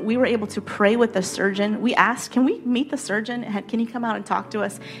 And we were able to pray with the surgeon. We asked, can we meet the surgeon? Can he come out and talk to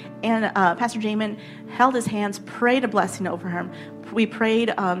us? And Pastor Jamin held his hands, prayed a blessing over him. We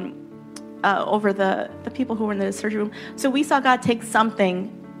prayed over the people who were in the surgery room. So we saw God take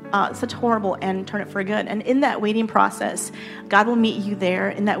something such horrible and turn it for good. And in that waiting process, God will meet you there.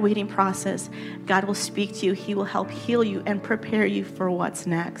 In that waiting process, God will speak to you. He will help heal you and prepare you for what's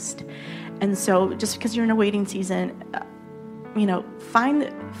next. And so just because you're in a waiting season,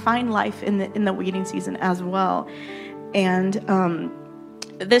 find life in the waiting season as well. And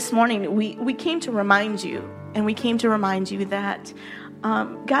this morning we came to remind you, that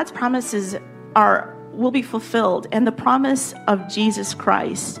God's promises will be fulfilled, and the promise of Jesus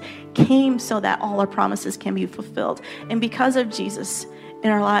Christ came so that all our promises can be fulfilled. And because of Jesus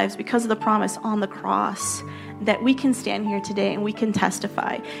in our lives, because of the promise on the cross, that we can stand here today and we can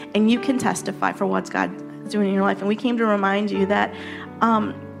testify, and you can testify for what's God doing in your life. And we came to remind you that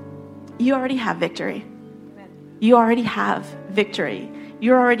you already have victory. You already have victory.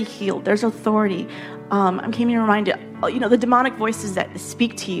 You're already healed. There's authority. I came to remind you, the demonic voices that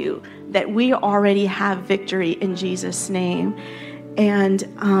speak to you, that we already have victory in Jesus' name. And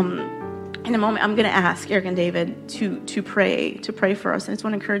in a moment, I'm going to ask Eric and David to pray for us. And I just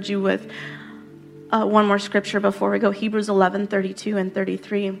want to encourage you with one more scripture before we go. Hebrews 11:32 and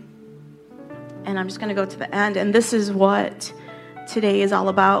 33. And I'm just going to go to the end. And this is what today is all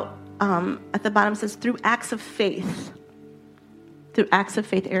about. At the bottom it says, through acts of faith,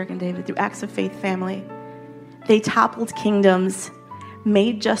 Eric and David, through acts of faith, family, they toppled kingdoms,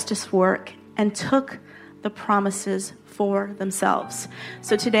 made justice work, and took the promises for themselves.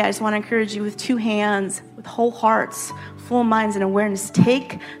 So today I just want to encourage you with two hands, with whole hearts, full minds and awareness,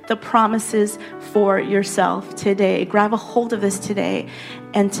 take the promises for yourself today. Grab a hold of this today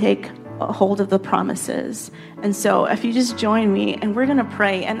and take a hold of the promises. And so if you just join me, and we're going to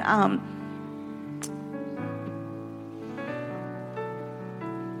pray. And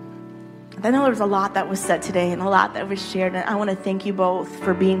I know there was a lot that was said today and a lot that was shared, and I want to thank you both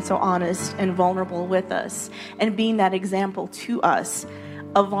for being so honest and vulnerable with us and being that example to us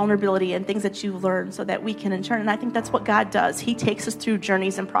of vulnerability and things that you've learned so that we can in turn. And I think that's what God does. He takes us through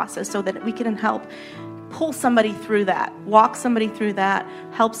journeys and process so that we can help pull somebody through that, walk somebody through that,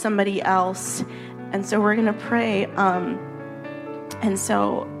 help somebody else. And so we're going to pray. And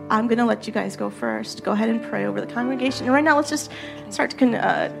so I'm going to let you guys go first. Go ahead and pray over the congregation. And right now, let's just start to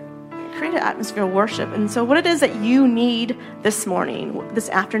create an atmosphere of worship. And so what it is that you need this morning, this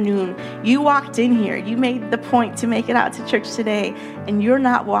afternoon, you walked in here, you made the point to make it out to church today, and you're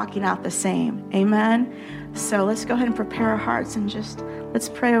not walking out the same. Amen? So let's go ahead and prepare our hearts and just let's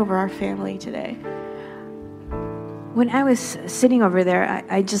pray over our family today. When I was sitting over there,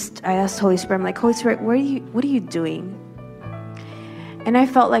 I asked Holy Spirit, I'm like, Holy Spirit, what are you doing? And I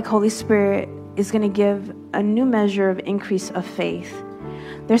felt like Holy Spirit is going to give a new measure of increase of faith.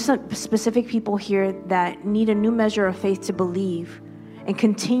 There's some specific people here that need a new measure of faith to believe and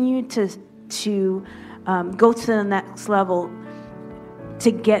continue to go to the next level to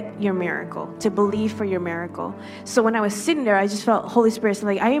get your miracle, to believe for your miracle. So when I was sitting there, I just felt Holy Spirit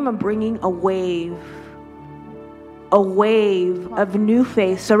like, I am bringing a wave of new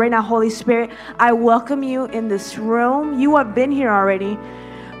faith. So right now, Holy Spirit, I welcome you in this room. You have been here already,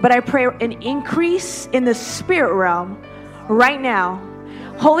 but I pray an increase in the spirit realm right now.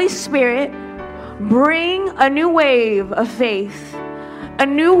 Holy Spirit, bring a new wave of faith, a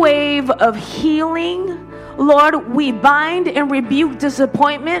new wave of healing. Lord, we bind and rebuke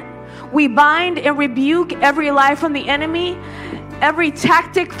disappointment. We bind and rebuke every lie from the enemy, every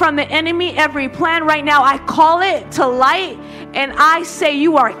tactic from the enemy, every plan. Right now, I call it to light, and I say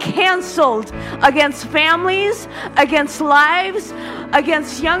you are canceled against families, against lives,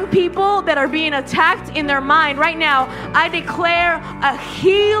 against young people that are being attacked in their mind. Right now, I declare a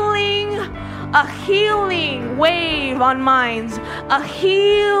healing wave on minds, a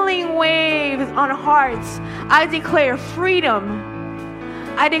healing wave on hearts. I declare freedom.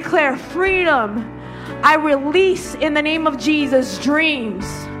 I declare freedom. I release in the name of Jesus dreams,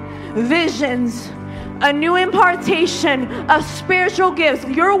 visions, a new impartation of spiritual gifts.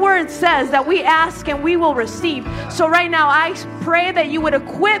 Your word says that we ask and we will receive. So right now, I pray that you would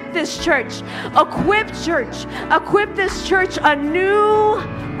equip this church, equip this church a new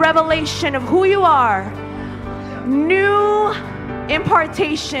revelation of who you are, new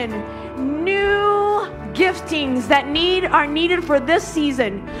impartation, new giftings that are needed for this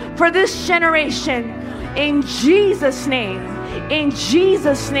season, for this generation. In Jesus' name. In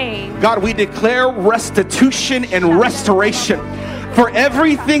Jesus' name. God, we declare restitution and restoration for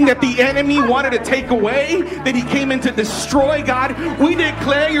everything that the enemy wanted to take away, that he came in to destroy. God, we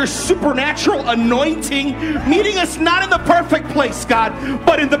declare your supernatural anointing meeting us not in the perfect place, God,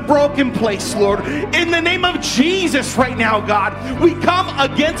 but in the broken place, Lord. In the name of Jesus right now, God, we come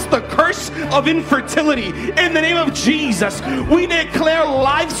against the curse of infertility. In the name of Jesus, we declare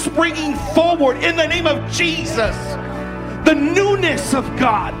life springing forward in the name of Jesus. The newness of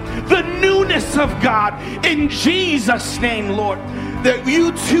God, in Jesus' name, Lord. That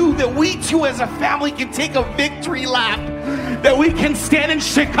we too as a family can take a victory lap. That we can stand in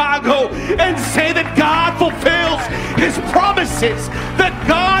Chicago and say that God fulfills his promises. That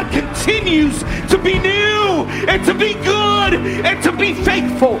God continues to be new and to be good and to be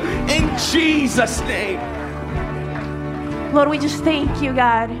faithful. In Jesus' name. Lord, we just thank you,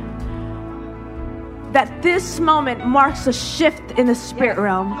 God, that this moment marks a shift in the spirit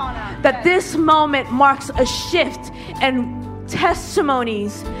realm. That this moment marks a shift, and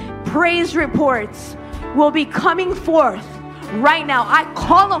testimonies, praise reports will be coming forth right now. I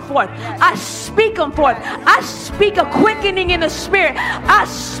call them forth. I speak them forth. I speak a quickening in the spirit. I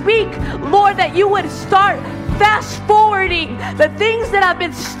speak, Lord, that you would start fast forwarding. The things that have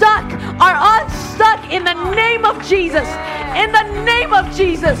been stuck are unstuck in the name of Jesus. In the name of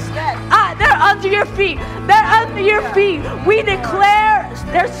Jesus. They're under your feet. They're under your feet. We declare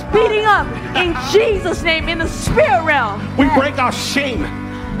they're speeding up in Jesus' name in the spirit realm. We break our shame.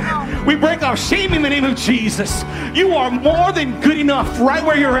 We break our shame in the name of Jesus. You are more than good enough right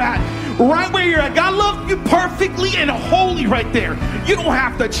where you're at. Right where you're at. God loves you perfectly and holy right there. You don't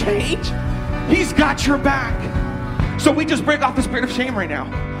have to change. He's got your back. So we just break off the spirit of shame right now.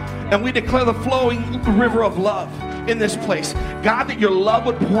 And we declare the flowing river of love in this place. God, that your love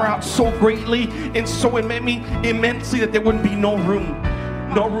would pour out so greatly and so immensely that there wouldn't be no room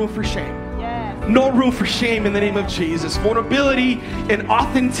for shame. No room for shame in the name of Jesus. Vulnerability and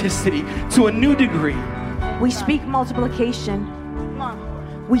authenticity to a new degree. We speak multiplication.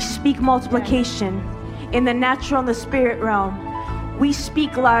 We speak multiplication in the natural and the spirit realm. We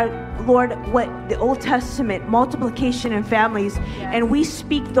speak, Lord, what the Old Testament, multiplication in families, and we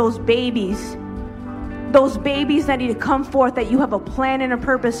speak those babies that need to come forth, that you have a plan and a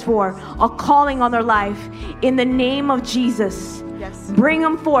purpose for, a calling on their life. In the name of Jesus, bring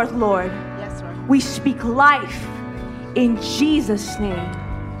them forth, Lord. We speak life in Jesus' name.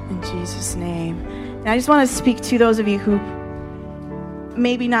 In Jesus' name. And I just want to speak to those of you who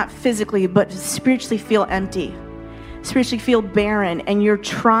maybe not physically, but spiritually feel empty, spiritually feel barren, and you're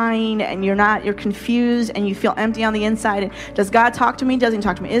trying and you're confused and you feel empty on the inside. And does God talk to me? Doesn't he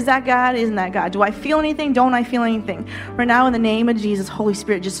talk to me? Is that God? Isn't that God? Do I feel anything? Don't I feel anything? Right now, in the name of Jesus, Holy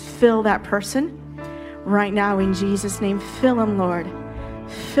Spirit, just fill that person. Right now, in Jesus' name, fill him, Lord.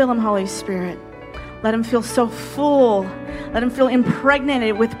 Fill him, Holy Spirit. Let him feel so full. Let him feel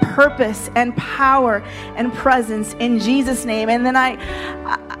impregnated with purpose and power and presence in Jesus' name. And then I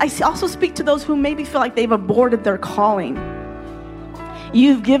also speak to those who maybe feel like they've aborted their calling.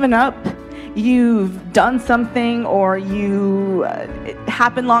 You've given up. You've done something, or it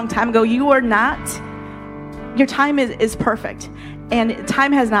happened a long time ago. You are not. Your time is perfect. And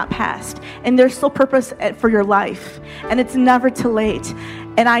time has not passed. And there's still purpose for your life. And it's never too late.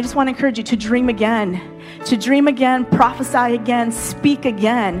 And I just want to encourage you to dream again. To dream again, prophesy again, speak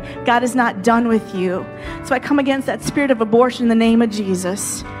again. God is not done with you. So I come against that spirit of abortion in the name of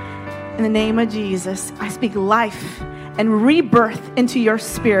Jesus. In the name of Jesus, I speak life and rebirth into your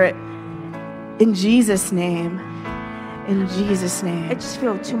spirit. In Jesus' name. In Jesus' name. I just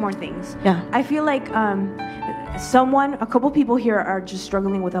feel two more things. Yeah. I feel like a couple people here are just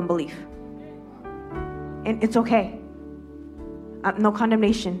struggling with unbelief. And it's okay. No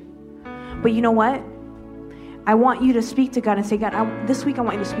condemnation. But you know what? I want you to speak to God and say, God, this week I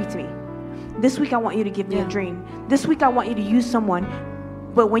want you to speak to me. This week I want you to give me a dream. This week I want you to use someone.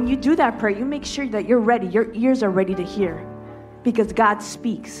 But when you do that prayer, you make sure that you're ready. Your ears are ready to hear, because God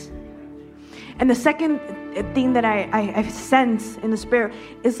speaks. And the second thing that I sense in the spirit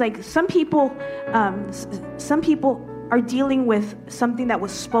is like some people are dealing with something that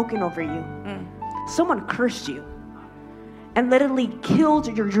was spoken over you. Someone cursed you and literally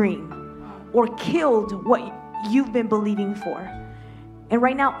killed your dream. or killed what you've been believing for. And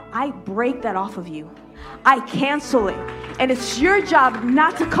right now, I break that off of you. I cancel it. And it's your job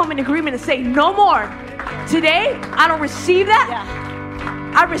not to come in agreement and say, no more. Today, I don't receive that.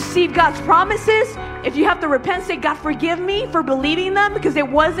 I receive God's promises. If you have to repent, say, God, forgive me for believing them, because it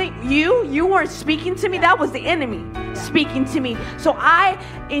wasn't you. You weren't speaking to me. That was the enemy speaking to me. So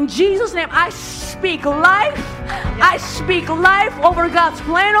in Jesus' name, I speak life. I speak life over God's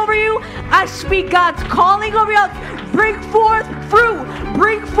plan over you. I speak God's calling over you. Bring forth fruit.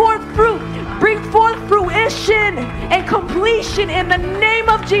 Bring forth fruit. Bring forth fruition and completion in the name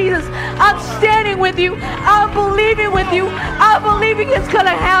of Jesus. I'm standing with you. I'm believing with you. I'm believing it's going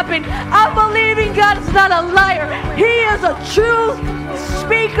to happen. I'm believing God is not a liar. He is a true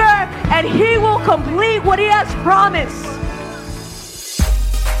speaker, and He will complete what He has promised.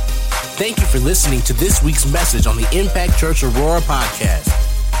 Thank you for listening to this week's message on the Impact Church Aurora podcast.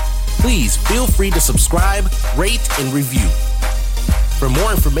 Please feel free to subscribe, rate, and review. For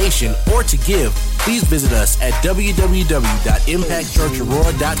more information or to give, please visit us at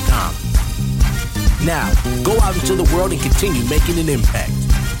www.impactchurchaurora.com. Now, go out into the world and continue making an impact.